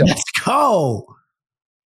 Darren Till. Let's go.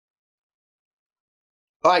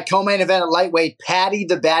 All right, co-main event at lightweight, Paddy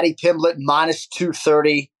the Baddy Pimblett,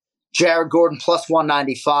 -230. Jared Gordon,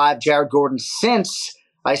 +195. Jared Gordon, since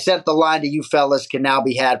I sent the line to you fellas, can now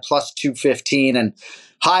be had +215 and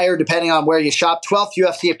higher, depending on where you shop. 12th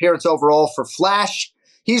UFC appearance overall for Flash.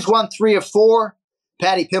 He's won 3 of 4.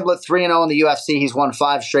 Paddy Pimblett, 3-0 in the UFC. He's won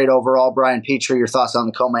 5 straight overall. Brian Petrie, your thoughts on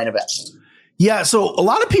the co-main event? Yeah, so a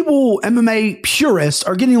lot of people, MMA purists,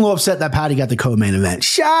 are getting a little upset that Paddy got the co-main event.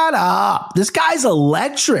 Shut up. This guy's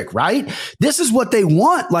electric, right? This is what they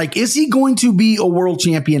want. Like, is he going to be a world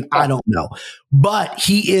champion? I don't know. But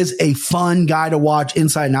he is a fun guy to watch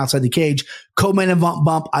inside and outside the cage. Co-main event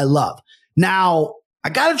bump, I love. Now,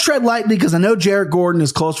 I got to tread lightly because I know Jared Gordon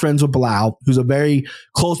is close friends with Bilal, who's a very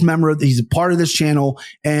close member he's a part of this channel.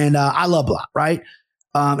 And I love Bilal, right?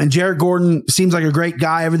 And Jared Gordon seems like a great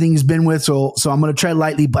guy, everything he's been with. So I'm going to tread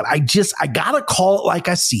lightly, but I got to call it like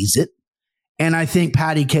I sees it. And I think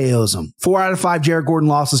Patty KOs him. 4 out of 5 Jared Gordon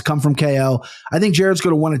losses come from KO. I think Jared's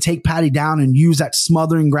going to want to take Patty down and use that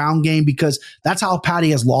smothering ground game because that's how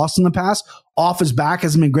Patty has lost in the past. Off his back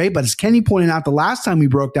hasn't been great, but as Kenny pointed out the last time we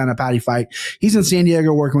broke down a Patty fight, he's in San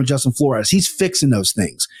Diego working with Justin Flores. He's fixing those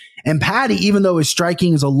things. And Patty, even though his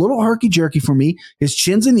striking is a little herky-jerky for me, his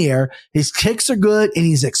chin's in the air, his kicks are good, and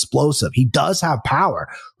he's explosive. He does have power.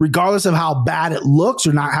 Regardless of how bad it looks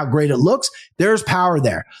or not how great it looks, there's power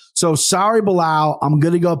there. So sorry, Bilal. I'm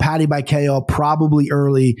going to go Patty by KO probably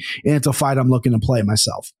early, and it's a fight I'm looking to play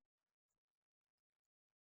myself.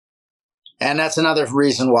 And that's another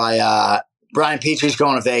reason why Brian Petrie's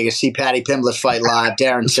going to Vegas. See Patty Pimblett fight live.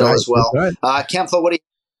 Darren Till as well. Kempfler, what do you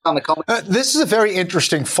on the comment? This is a very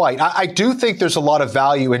interesting fight. I do think there's a lot of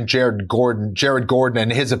value in Jared Gordon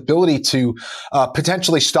and his ability to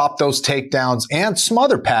potentially stop those takedowns and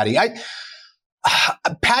smother Patty.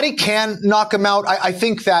 Patty can knock him out. I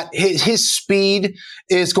think that his speed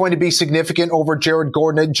is going to be significant over Jared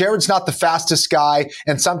Gordon. Jared's not the fastest guy,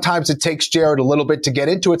 and sometimes it takes Jared a little bit to get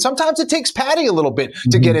into it. Sometimes it takes Patty a little bit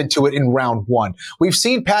to get into it in round one. We've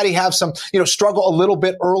seen Patty have some, struggle a little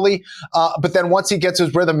bit early, but then once he gets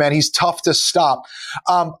his rhythm, man, he's tough to stop.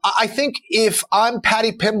 I think if I'm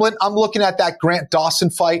Patty Pimblett, I'm looking at that Grant Dawson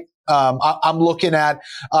fight. I'm looking at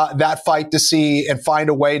that fight to see and find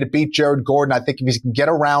a way to beat Jared Gordon. I think if he can get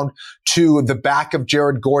around to the back of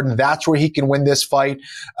Jared Gordon, that's where he can win this fight.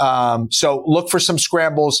 So look for some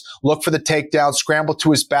scrambles, look for the takedown, scramble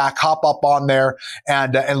to his back, hop up on there,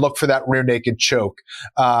 and look for that rear naked choke.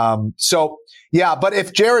 Yeah, but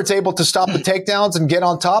if Jared's able to stop the takedowns and get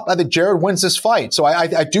on top, I think Jared wins this fight. So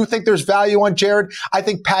I do think there's value on Jared. I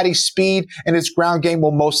think Patty's speed and his ground game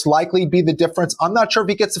will most likely be the difference. I'm not sure if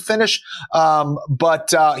he gets a finish,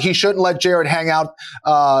 but he shouldn't let Jared hang out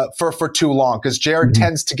for too long because Jared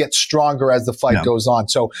tends to get stronger as the fight goes on.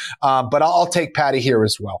 So, but I'll take Patty here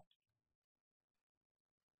as well.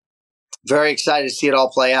 Very excited to see it all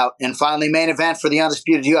play out. And finally, main event for the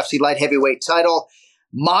undisputed UFC light heavyweight title.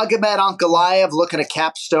 Magomed Ankalaev looking to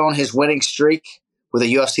capstone his winning streak with a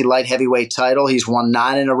UFC light heavyweight title. He's won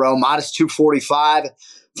 9 in a row, minus 245.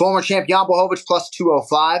 Former champ Jan Blachowicz plus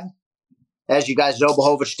 205. As you guys know,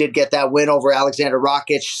 Blachowicz did get that win over Alexander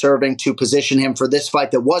Rakic, serving to position him for this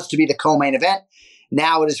fight that was to be the co-main event.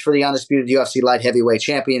 Now it is for the undisputed UFC light heavyweight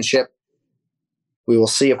championship. We will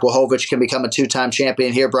see if Blachowicz can become a 2-time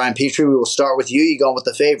champion here. Brian Petrie, we will start with you. You going with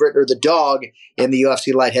the favorite or the dog in the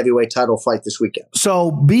UFC light heavyweight title fight this weekend?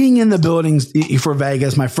 So being in the buildings for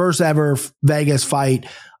Vegas, my first ever Vegas fight,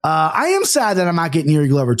 I am sad that I'm not getting Yuri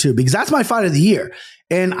Glover too, because that's my fight of the year.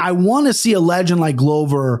 And I want to see a legend like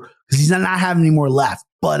Glover because he's not having any more left.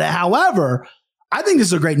 But however, I think this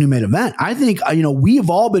is a great new main event. I think, we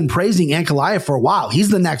have all been praising Ankalaev for a while. He's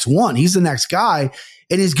the next one. He's the next guy.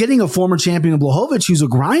 And he's getting a former champion of Blachowicz who's a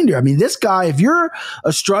grinder. I mean, this guy, if you're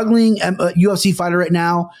a struggling UFC fighter right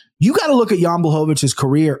now, you got to look at Jan Blachowicz'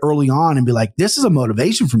 career early on and be like, this is a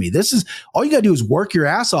motivation for me. This is all you got to do is work your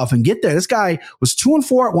ass off and get there. This guy was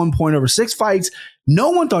 2-4 at one point over 6 fights. No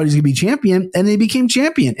one thought he was going to be champion, and he became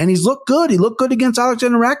champion. And he's looked good. He looked good against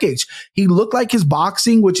Alexander Rakic. He looked like his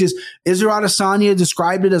boxing, which is Israel Adesanya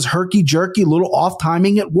described it as herky-jerky, a little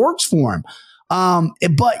off-timing. It works for him.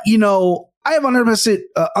 But, I have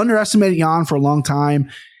underestimated Jan for a long time.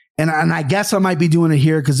 And I guess I might be doing it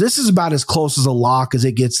here because this is about as close as a lock as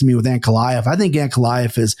it gets to me with Ankalaev. I think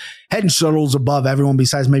Ankalaev is head and shoulders above everyone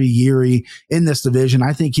besides maybe Yuri in this division.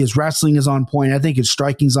 I think his wrestling is on point. I think his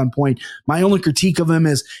striking is on point. My only critique of him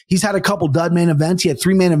is he's had a couple dud main events. He had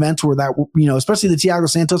 3 main events where that, especially the Thiago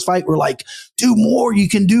Santos fight, we're like, do more. You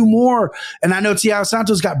can do more. And I know Thiago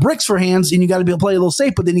Santos got bricks for hands and you got to be able to play a little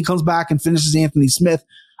safe, but then he comes back and finishes Anthony Smith.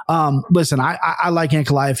 Listen, I like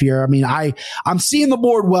Ankalaev here. I mean, I'm seeing the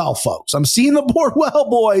board well, folks. I'm seeing the board well,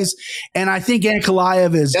 boys. And I think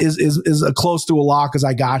Ankalaev is as close to a lock as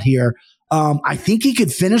I got here. I think he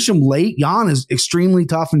could finish him late. Jan is extremely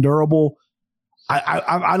tough and durable.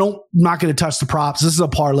 I'm not going to touch the props. This is a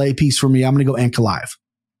parlay piece for me. I'm going to go Ankalaev.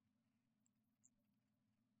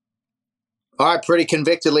 All right. Pretty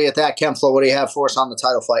convictedly at that, Kempflo. What do you have for us on the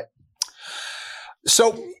title fight?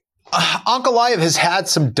 So, Ankalaev has had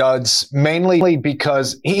some duds, mainly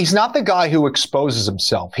because he's not the guy who exposes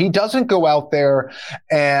himself. He doesn't go out there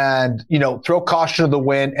and, throw caution to the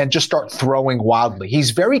wind and just start throwing wildly.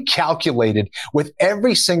 He's very calculated with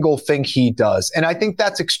every single thing he does. And I think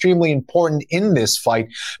that's extremely important in this fight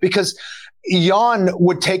because Jan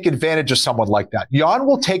would take advantage of someone like that. Jan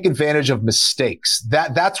will take advantage of mistakes.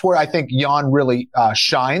 That's where I think Jan really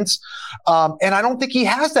shines. And I don't think he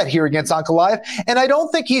has that here against Ankalaev. And I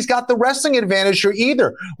don't think he's got the wrestling advantage here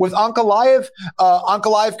either. With Ankalaev,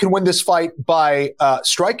 Ankalaev can win this fight by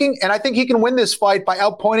striking. And I think he can win this fight by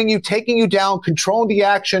outpointing you, taking you down, controlling the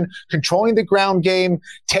action, controlling the ground game,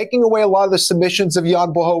 taking away a lot of the submissions of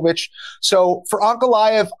Jan Blachowicz. So for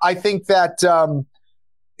Ankalaev, I think that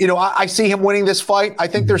I see him winning this fight. I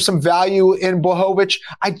think there's some value in Blachowicz.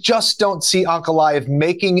 I just don't see Ankalaev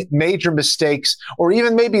making major mistakes or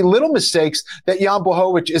even maybe little mistakes that Jan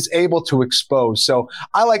Blachowicz is able to expose. So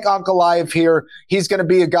I like Ankalaev here. He's going to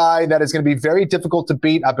be a guy that is going to be very difficult to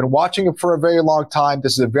beat. I've been watching him for a very long time.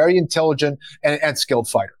 This is a very intelligent and skilled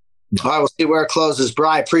fighter. All right, we'll see where it closes.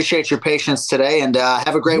 Bri, appreciate your patience today, and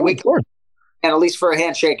have a great week. And at least for a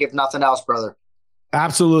handshake, if nothing else, brother.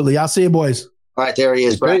 Absolutely. I'll see you, boys. All right, there he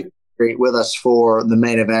is, Brad, with us for the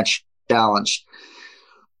main event challenge.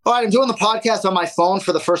 All right, I'm doing the podcast on my phone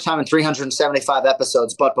for the first time in 375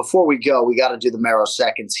 episodes. But before we go, we got to do the Marrow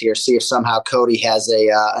Seconds here, see if somehow Cody has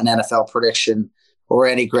an NFL prediction or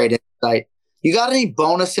any great insight. You got any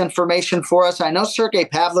bonus information for us? I know Sergey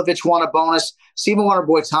Pavlovich won a bonus. Stephen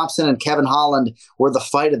Wonderboy Thompson and Kevin Holland were the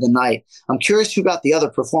fight of the night. I'm curious who got the other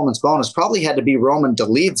performance bonus. Probably had to be Roman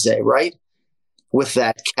Dolidze, right? With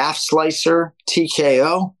that calf slicer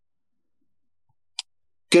TKO.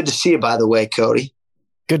 Good to see you, by the way, Cody.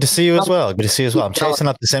 Good to see you as well. Good to see you as well. I'm chasing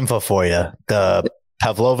up this info for you. The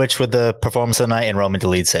Pavlovich with the performance of the night and Roman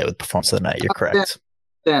Dolidze with the performance of the night. You're correct.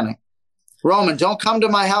 Standing. Roman, don't come to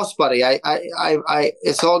my house, buddy. I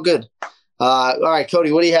it's all good. All right,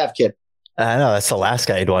 Cody, what do you have, kid? I know that's the last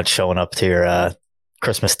guy you'd want showing up to your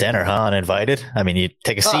Christmas dinner, huh? Uninvited. I mean, you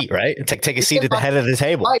take a seat, right? Take a seat at the head of the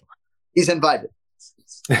table. He's invited.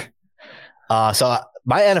 So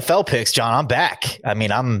my NFL picks, John, I'm back. I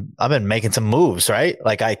mean, I've been making some moves, right?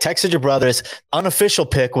 Like I texted your brothers. Unofficial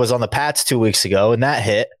pick was on the Pats 2 weeks ago, and that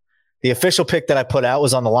hit. The official pick that I put out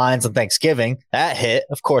was on the Lions on Thanksgiving. That hit.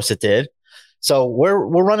 Of course it did. So we're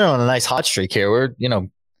running on a nice hot streak here. We're,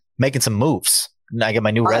 making some moves. And I get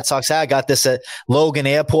my new Red Sox hat. I got this at Logan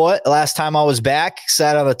Airport last time I was back.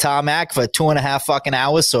 Sat on the tarmac for 2.5 fucking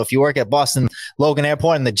hours. So if you work at Boston Logan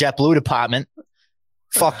Airport in the JetBlue department,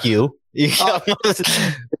 fuck you.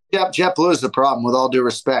 JetBlue is the problem, with all due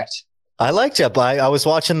respect. I like JetBlue. I was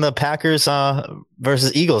watching the Packers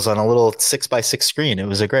versus Eagles on a little 6x6 screen. It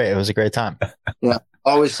was a great time. Yeah,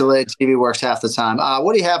 always delayed. TV works half the time.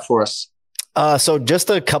 What do you have for us? So just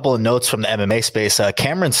a couple of notes from the MMA space.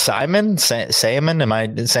 Cameron Simon, am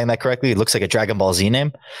I saying that correctly? It looks like a Dragon Ball Z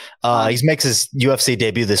name. He makes his UFC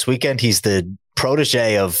debut this weekend. He's the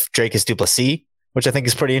protege of Dracus du Plessis, which I think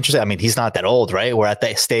is pretty interesting. I mean, he's not that old, right? We're at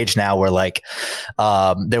that stage now where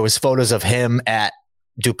there was photos of him at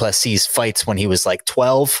du Plessis fights when he was like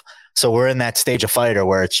 12. So we're in that stage of fighter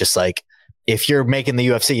where it's just like, if you're making the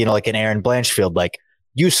UFC, like an Aaron Blanchfield, like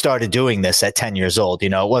you started doing this at 10 years old.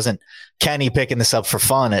 It wasn't Kenny picking this up for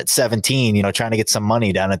fun at 17, trying to get some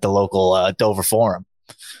money down at the local Dover Forum.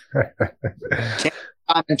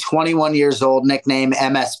 I'm 21 years old, nickname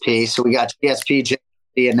MSP. So we got GSP,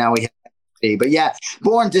 JSP, and now we have MSP. But yeah,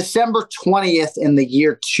 born December 20th in the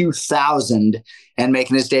year 2000 and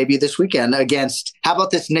making his debut this weekend against, how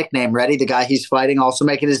about this nickname? Ready? The guy he's fighting also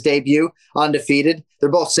making his debut, undefeated. They're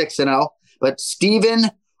both 6-0. But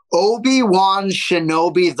Stephen Obi-Wan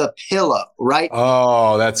Shinobi the Pillow, right?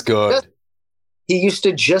 Oh, that's good. He used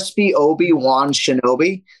to just be Obi-Wan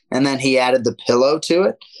Shinobi, and then he added the pillow to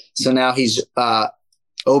it. So now he's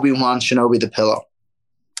Obi-Wan Shinobi the Pillow.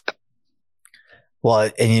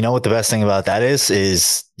 Well, and you know what the best thing about that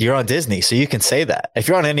is you're on Disney, so you can say that. If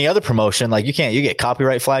you're on any other promotion, you get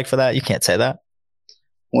copyright flagged for that. You can't say that.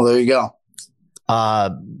 Well, there you go.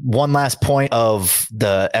 One last point of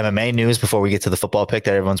the MMA news before we get to the football pick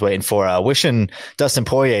that everyone's waiting for. Wishing Dustin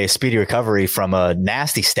Poirier a speedy recovery from a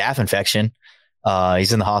nasty staph infection.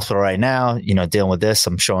 He's in the hospital right now, dealing with this.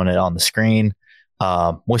 I'm showing it on the screen.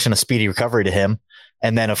 Wishing a speedy recovery to him.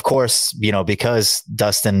 And then, of course, because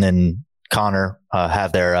Dustin and Connor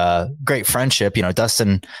have their great friendship,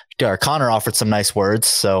 Connor offered some nice words.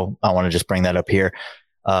 So I want to just bring that up here.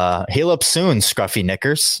 Heal up soon, scruffy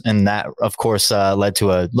knickers. And that, of course, led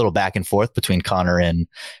to a little back and forth between Connor and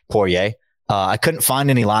Poirier. I couldn't find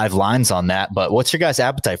any live lines on that, but what's your guys'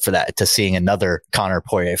 appetite for that, to seeing another Connor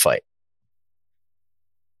Poirier fight?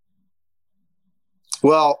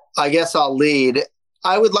 Well, I guess I'll lead.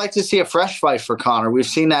 I would like to see a fresh fight for Conor. We've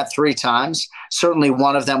seen that 3 times. Certainly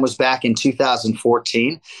one of them was back in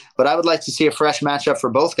 2014. But I would like to see a fresh matchup for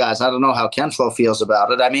both guys. I don't know how Ken Flo feels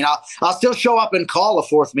about it. I mean, I'll still show up and call a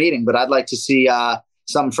 4th meeting, but I'd like to see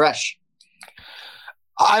something fresh.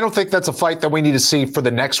 I don't think that's a fight that we need to see for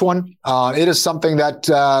the next one. It is something that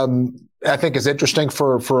I think is interesting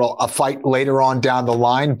for a fight later on down the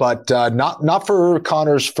line, but not for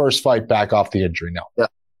Conor's first fight back off the injury, no. Yeah.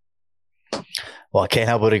 Well, I can't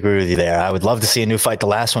help but agree with you there. I would love to see a new fight. The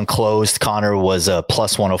last one closed. Conor was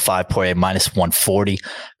plus 105, Poirier minus 140.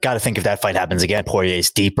 Got to think if that fight happens again,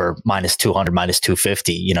 Poirier's deeper, minus 200, minus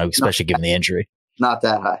 250, especially given the injury. Not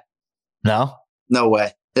that high. No? No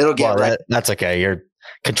way. It'll get right. That's okay. You're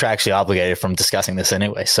contractually obligated from discussing this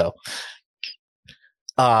anyway. So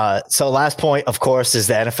last point, of course, is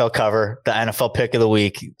the NFL cover, the NFL pick of the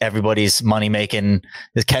week. Everybody's money making.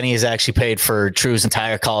 Kenny has actually paid for Drew's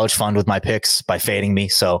entire college fund with my picks by fading me.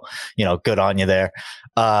 So, good on you there.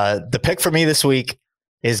 The pick for me this week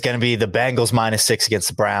is going to be the Bengals -6 against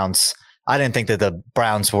the Browns. I didn't think that the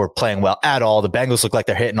Browns were playing well at all. The Bengals look like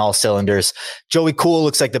they're hitting all cylinders. Joey Cool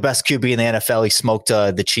looks like the best QB in the NFL. He smoked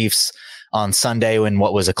the Chiefs on Sunday in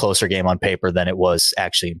what was a closer game on paper than it was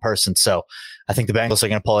actually in person. So I think the Bengals are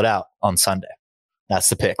going to pull it out on Sunday. That's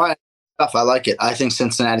the pick. All right. I like it. I think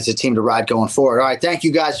Cincinnati's a team to ride going forward. All right. Thank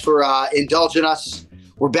you guys for indulging us.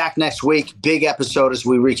 We're back next week. Big episode as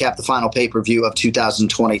we recap the final pay-per-view of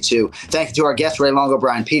 2022. Thank you to our guests, Ray Longo,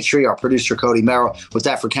 Brian Petrie, our producer, Cody Merrill. With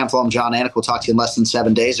that, for Ken Flo, I'm John Anik. We'll talk to you in less than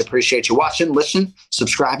 7 days. Appreciate you watching, listening,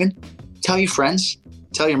 subscribing. Tell your friends.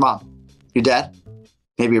 Tell your mom, your dad,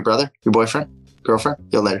 maybe your brother, your boyfriend, girlfriend.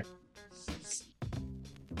 See you later.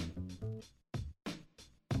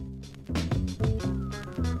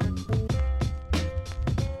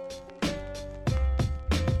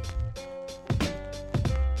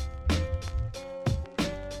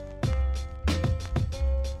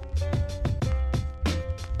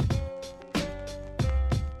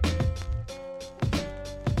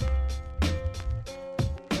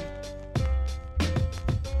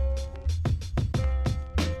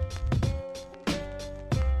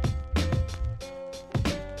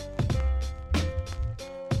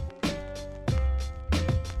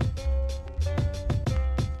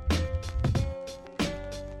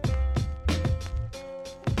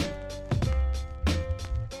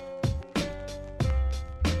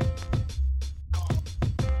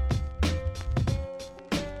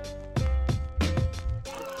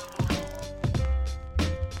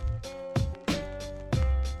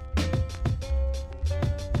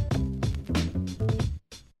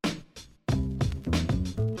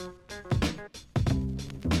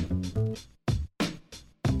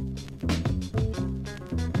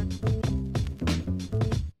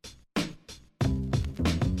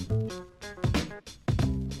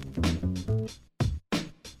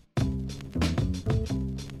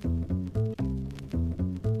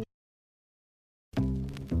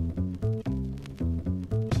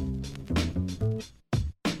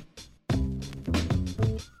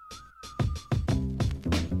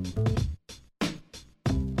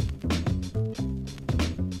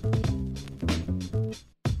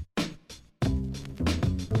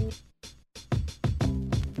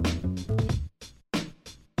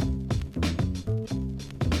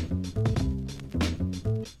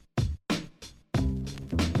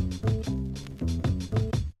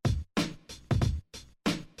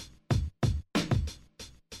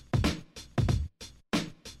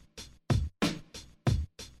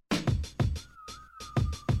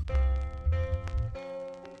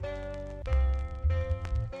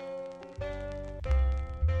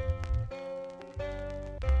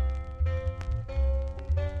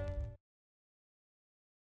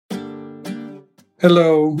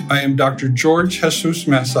 Hello, I am Dr. George Jesus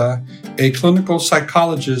Mesa, a clinical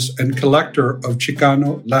psychologist and collector of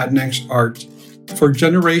Chicano Latinx art. For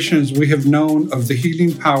generations, we have known of the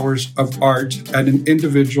healing powers of art at an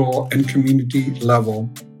individual and community level.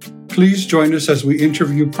 Please join us as we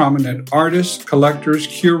interview prominent artists, collectors,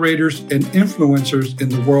 curators, and influencers in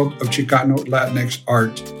the world of Chicano Latinx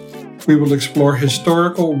art. We will explore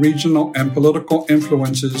historical, regional, and political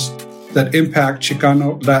influences that impact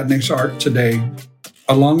Chicano Latinx art today.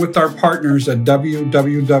 Along with our partners at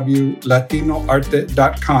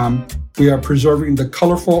www.latinoarte.com, we are preserving the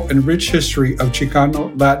colorful and rich history of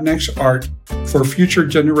Chicano Latinx art for future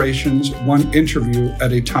generations, one interview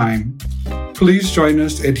at a time. Please join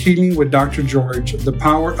us at Healing with Dr. George, the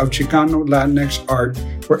power of Chicano Latinx art,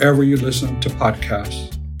 wherever you listen to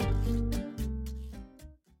podcasts.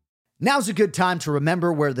 Now's a good time to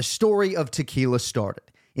remember where the story of tequila started.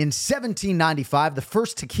 In 1795, the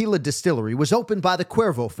first tequila distillery was opened by the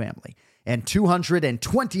Cuervo family, and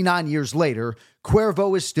 229 years later,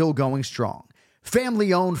 Cuervo is still going strong.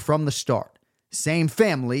 Family owned from the start. Same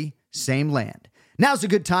family, same land. Now's a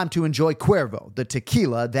good time to enjoy Cuervo, the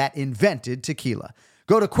tequila that invented tequila.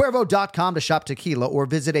 Go to Cuervo.com to shop tequila or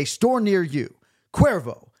visit a store near you.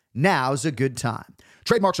 Cuervo, now's a good time.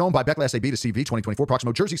 Trademarks owned by Beckless AB to CV 2024,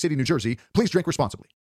 Proximo, Jersey City, New Jersey. Please drink responsibly.